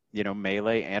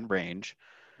 melee and range.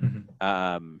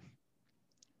 Mm-hmm.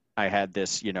 I had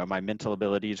this, my mental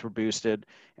abilities were boosted,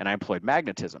 and I employed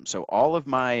magnetism. So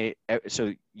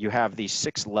so you have these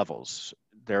 6 levels.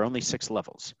 There are only 6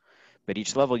 levels, but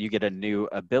each level you get a new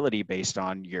ability based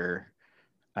on your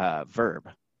verb.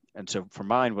 And so for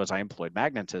mine was I employed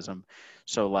magnetism.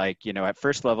 So like, at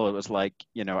first level, it was like,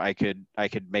 I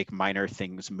could make minor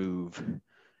things move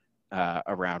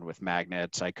around with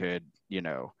magnets. I could,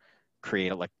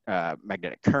 create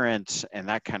magnetic currents and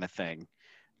that kind of thing.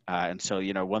 And so,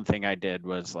 one thing I did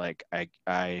was like,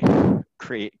 I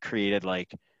created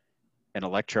like an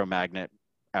electromagnet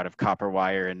out of copper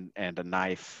wire and a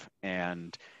knife,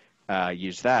 and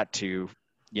used that to,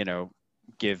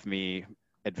 give me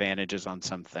advantages on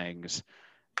some things.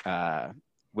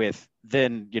 With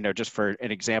then, just for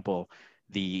an example,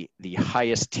 the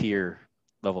highest tier,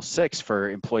 level 6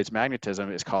 for employs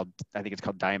magnetism is called, I think it's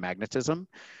called diamagnetism,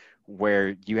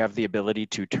 where you have the ability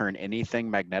to turn anything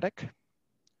magnetic,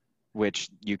 which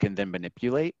you can then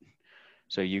manipulate.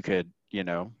 So you could, you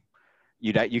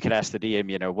could ask the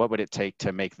DM, what would it take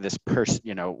to make this person,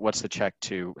 what's the check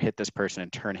to hit this person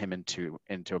and turn him into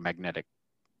a magnetic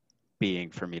being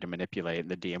for me to manipulate? And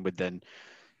the DM would then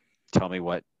tell me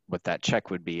what that check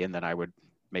would be, and then I would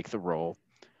make the roll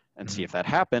and see if that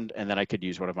happened, and then I could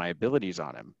use one of my abilities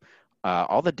on him.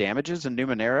 All the damages in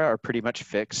Numenera are pretty much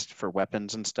fixed for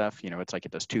weapons and stuff. You know, it's like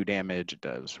it does 2 damage, it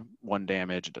does 1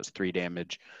 damage, it does 3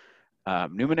 damage.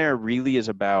 Numenera really is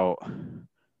about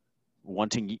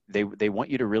wanting, they want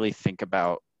you to really think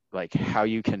about like how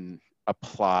you can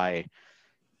apply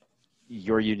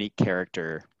your unique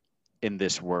character in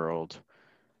this world,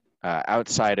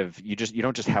 outside of you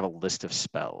don't just have a list of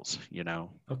spells, you know.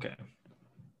 Okay.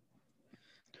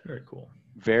 Very cool.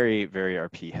 Very, very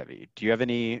RP heavy. Do you have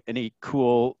any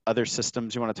cool other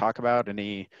systems you want to talk about?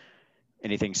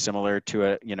 Anything similar to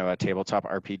a tabletop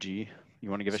RPG you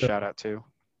want to give a shout out to?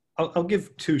 I'll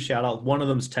give 2 shout outs. One of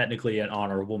them is technically an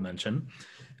honorable mention.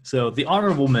 So the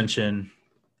honorable mention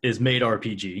is Made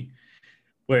RPG,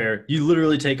 where you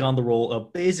literally take on the role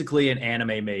of basically an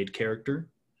anime made character.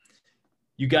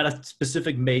 You got a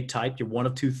specific made type. You're one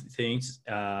of 2 things.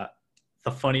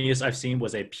 The funniest I've seen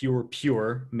was a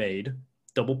pure made,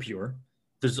 double pure.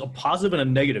 There's a positive and a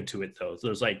negative to it, though. So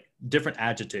there's like different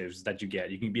adjectives that you get.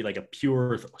 You can be like a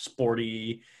pure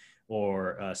sporty,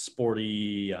 or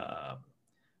sporty,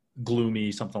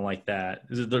 gloomy, something like that.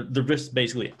 They're just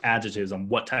basically adjectives on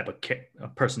what type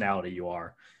of personality you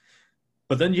are.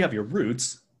 But then you have your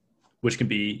roots, which can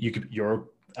be you're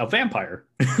a vampire,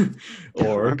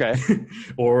 or okay,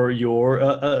 or you're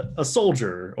a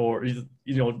soldier, or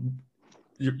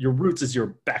your roots is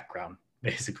your background,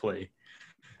 basically.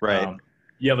 right.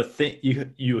 You have a thing.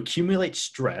 You accumulate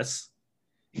stress,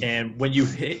 and when you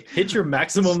hit your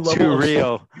maximum level, too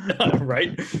real,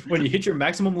 right? When you hit your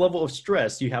maximum level of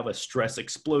stress, you have a stress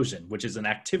explosion, which is an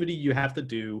activity you have to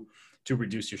do to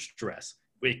reduce your stress.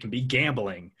 It can be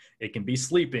gambling, it can be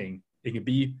sleeping, it can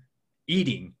be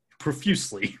eating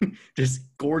profusely, just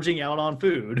gorging out on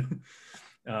food.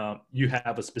 You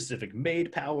have a specific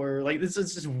made power. Like, this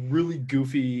is just really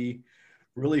goofy,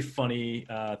 really funny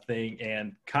thing.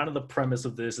 And kind of the premise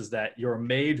of this is that you're a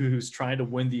maid who's trying to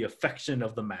win the affection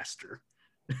of the master.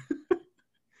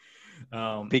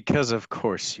 Because of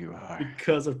course you are.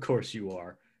 Because of course you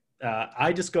are.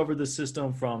 I discovered this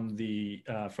system from a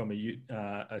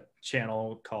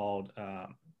channel called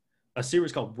a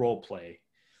series called Roleplay,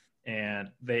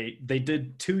 and they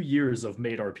did 2 years of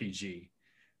Made RPG,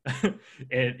 and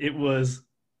it was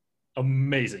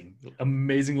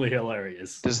amazingly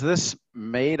hilarious. Does this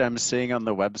maid I'm seeing on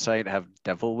the website have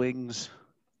devil wings?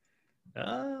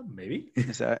 Maybe.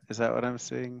 Is that what I'm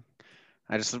seeing?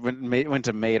 I just went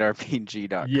to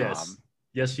maderpg.com.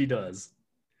 Yes, she does.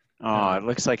 Oh, it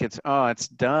looks like it's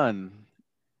done.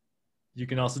 You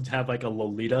can also have like a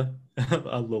Lolita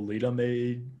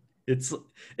maid. It's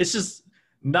just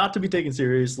not to be taken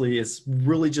seriously. It's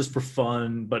really just for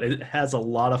fun, but it has a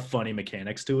lot of funny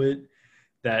mechanics to it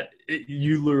that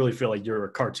you literally feel like you're a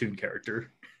cartoon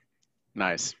character.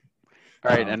 Nice.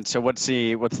 All right, and so what's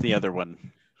the other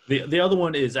one? The other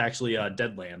one is actually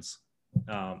Deadlands.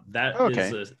 That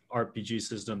is an RPG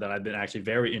system that I've been actually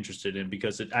very interested in,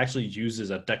 because it actually uses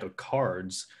a deck of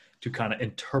cards to kind of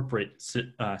interpret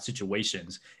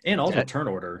situations, and also turn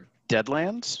order.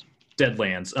 Deadlands?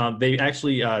 Deadlands. They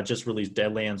actually just released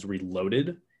Deadlands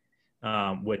Reloaded,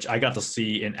 which I got to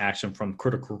see in action from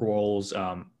Critical Role's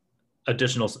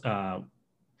additional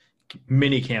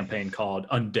mini campaign called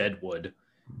Undeadwood,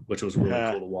 which was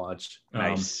really cool to watch.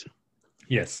 Nice.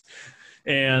 Yes.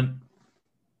 And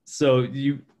so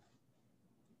you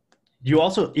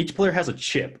also, each player has a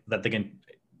chip that they can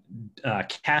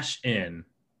cash in,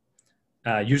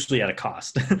 usually at a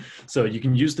cost. So you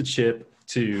can use the chip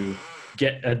to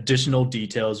get additional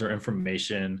details or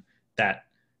information that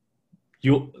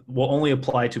you will only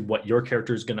apply to what your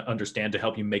character is going to understand to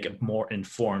help you make a more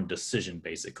informed decision,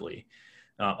 basically.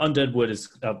 Undeadwood is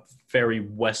a very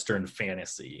Western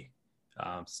fantasy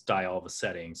style of a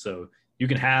setting. So you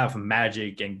can have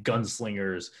magic and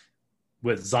gunslingers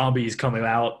with zombies coming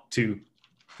out to,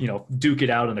 duke it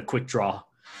out in a quick draw.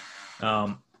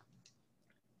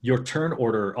 Your turn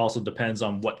order also depends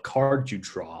on what card you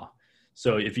draw.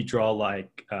 So if you draw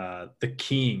like the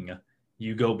king,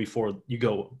 you go before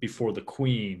the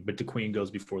queen, but the queen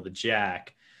goes before the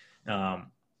jack.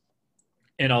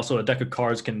 And also a deck of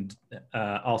cards can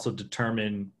also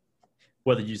determine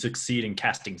whether you succeed in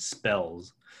casting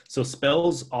spells. So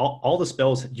spells, all the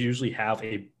spells usually have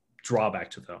a drawback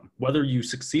to them. Whether you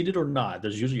succeeded or not,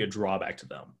 there's usually a drawback to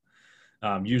them.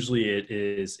 Usually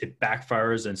it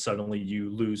backfires and suddenly you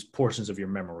lose portions of your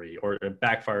memory, or it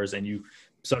backfires and you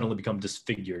suddenly become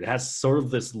disfigured. It has sort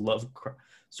of this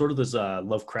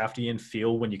Lovecraftian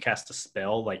feel when you cast a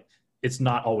spell. Like, it's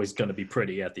not always going to be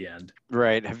pretty at the end.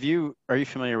 Right. Are you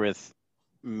familiar with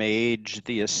Mage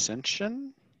the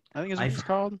Ascension, I think is what it's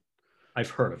called. I've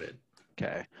heard of it.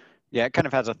 Okay. Yeah, it kind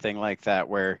of has a thing like that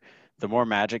where the more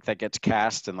magic that gets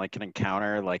cast in like an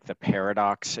encounter, like the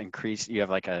paradox increase. You have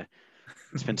like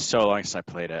it's been so long since I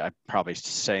played it. I'm probably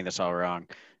saying this all wrong.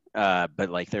 But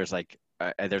like there's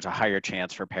a higher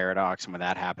chance for paradox. And when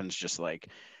that happens, just like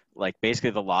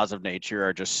basically the laws of nature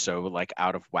are just so like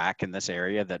out of whack in this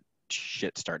area that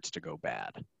shit starts to go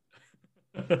bad.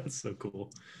 That's so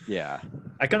cool. Yeah.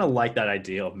 I kind of like that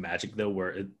idea of magic though,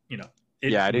 where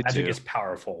magic is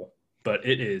powerful, but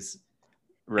it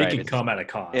can come at a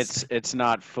cost. It's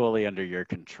not fully under your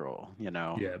control,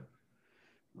 Yeah.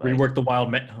 Like,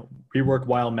 rework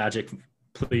wild magic,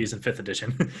 please, in 5th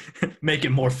edition. Make it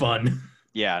more fun.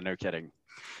 Yeah, no kidding.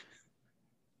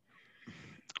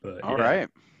 But, all right.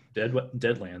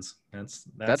 Deadlands.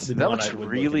 That looks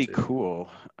really cool.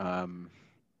 Yeah,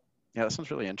 that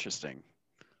sounds really interesting.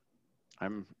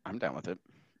 I'm down with it.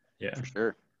 Yeah, for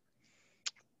sure.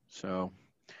 So,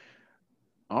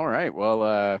 all right.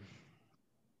 Well,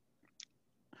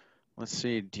 let's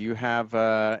see. Do you have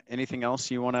anything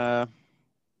else you want to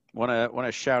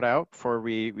shout out before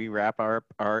we wrap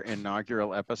our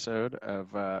inaugural episode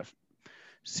of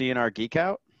CNR Geek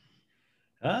Out?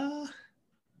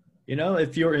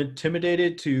 If you're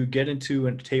intimidated to get into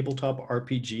a tabletop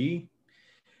RPG,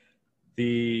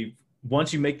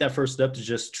 once you make that first step to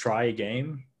just try a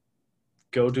game,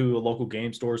 go to a local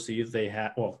game store, see if they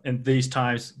have, in these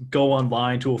times, go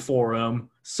online to a forum,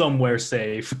 somewhere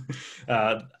safe.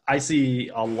 I see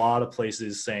a lot of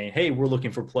places saying, hey, we're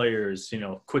looking for players,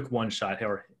 quick one-shot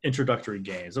or introductory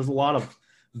games. There's a lot of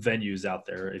venues out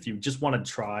there. If you just want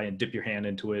to try and dip your hand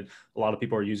into it, a lot of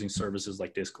people are using services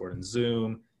like Discord and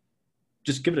Zoom.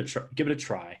 Just give it a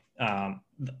try.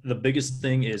 The biggest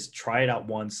thing is try it out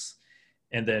once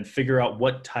and then figure out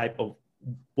what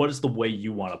is the way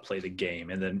you want to play the game.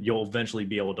 And then you'll eventually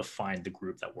be able to find the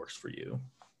group that works for you.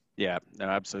 Yeah, no,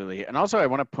 absolutely. And also I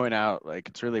want to point out, like,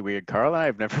 it's really weird. Carl and I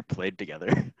have never played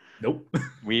together. Nope.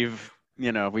 We've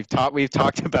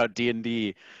talked about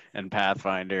D&D and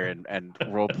Pathfinder and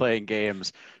role-playing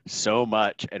games so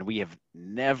much, and we have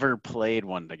never played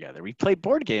one together. We've played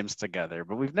board games together,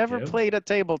 but we've never played a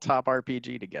tabletop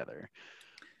RPG together.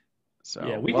 So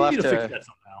yeah, we need to fix that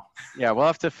somehow. Yeah, we'll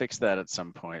have to fix that at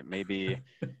some point. Maybe,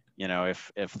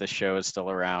 if the show is still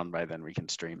around by then, we can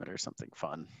stream it or something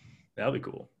fun. That'd be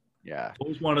cool. Yeah.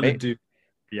 Always wanted to do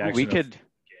reaction.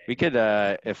 We could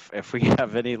if we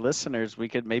have any listeners, we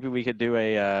could do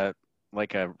a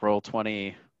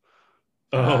Roll20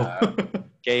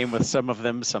 game with some of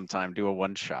them sometime. Do a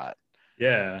one shot.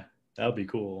 Yeah, that would be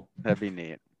cool. That'd be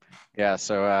neat. Yeah.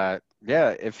 So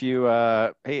if you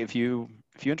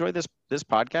enjoyed this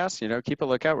podcast, keep a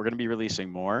lookout. We're going to be releasing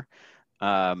more.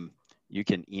 You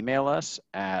can email us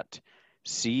at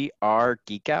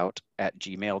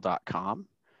crgeekout@gmail.com.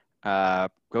 Go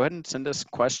ahead and send us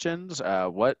questions.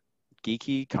 What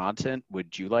geeky content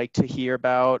would you like to hear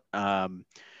about?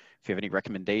 If you have any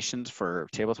recommendations for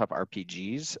tabletop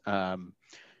RPGs, I'd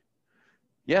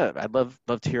love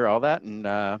to hear all that. And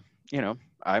I'm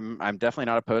definitely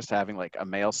not opposed to having like a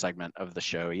mail segment of the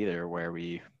show either, where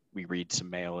we read some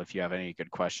mail if you have any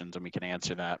good questions and we can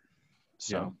answer that.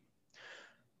 So,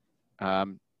 but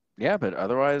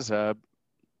otherwise,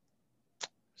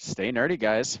 stay nerdy,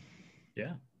 guys.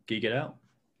 Yeah. Geek it out.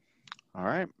 All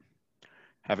right.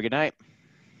 Have a good night.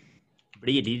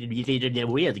 We are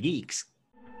the geeks.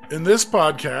 In this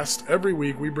podcast, every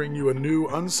week we bring you a new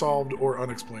unsolved or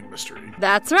unexplained mystery.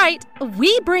 That's right.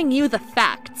 We bring you the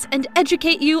facts and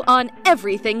educate you on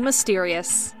everything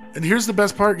mysterious. And here's the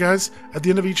best part, guys. At the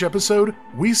end of each episode,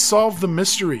 we solve the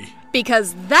mystery.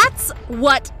 Because that's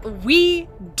what we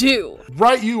do.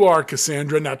 Right you are,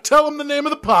 Cassandra. Now tell them the name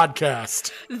of the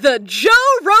podcast. The Joe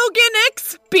Rogan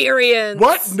Experience.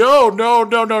 What? No.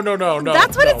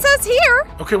 That's what it says here.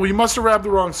 Okay, well, you must have grabbed the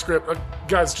wrong script.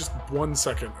 Guys, just 1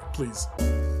 second, please.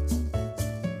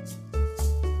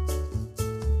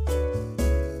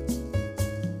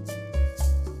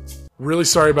 Really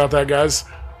sorry about that, guys.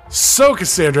 So,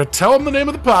 Cassandra, tell them the name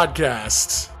of the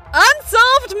podcast.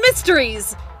 Unsolved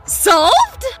Mysteries.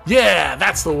 Solved? Yeah,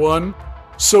 that's the one.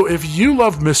 So if you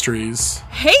love mysteries,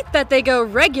 hate that they go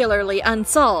regularly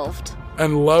unsolved,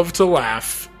 and love to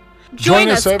laugh, join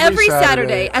us every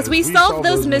Saturday as we solve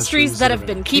those mysteries that have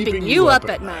been keeping you up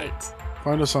at night.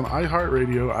 Find us on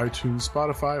iHeartRadio, iTunes,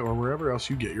 Spotify, or wherever else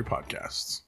you get your podcasts.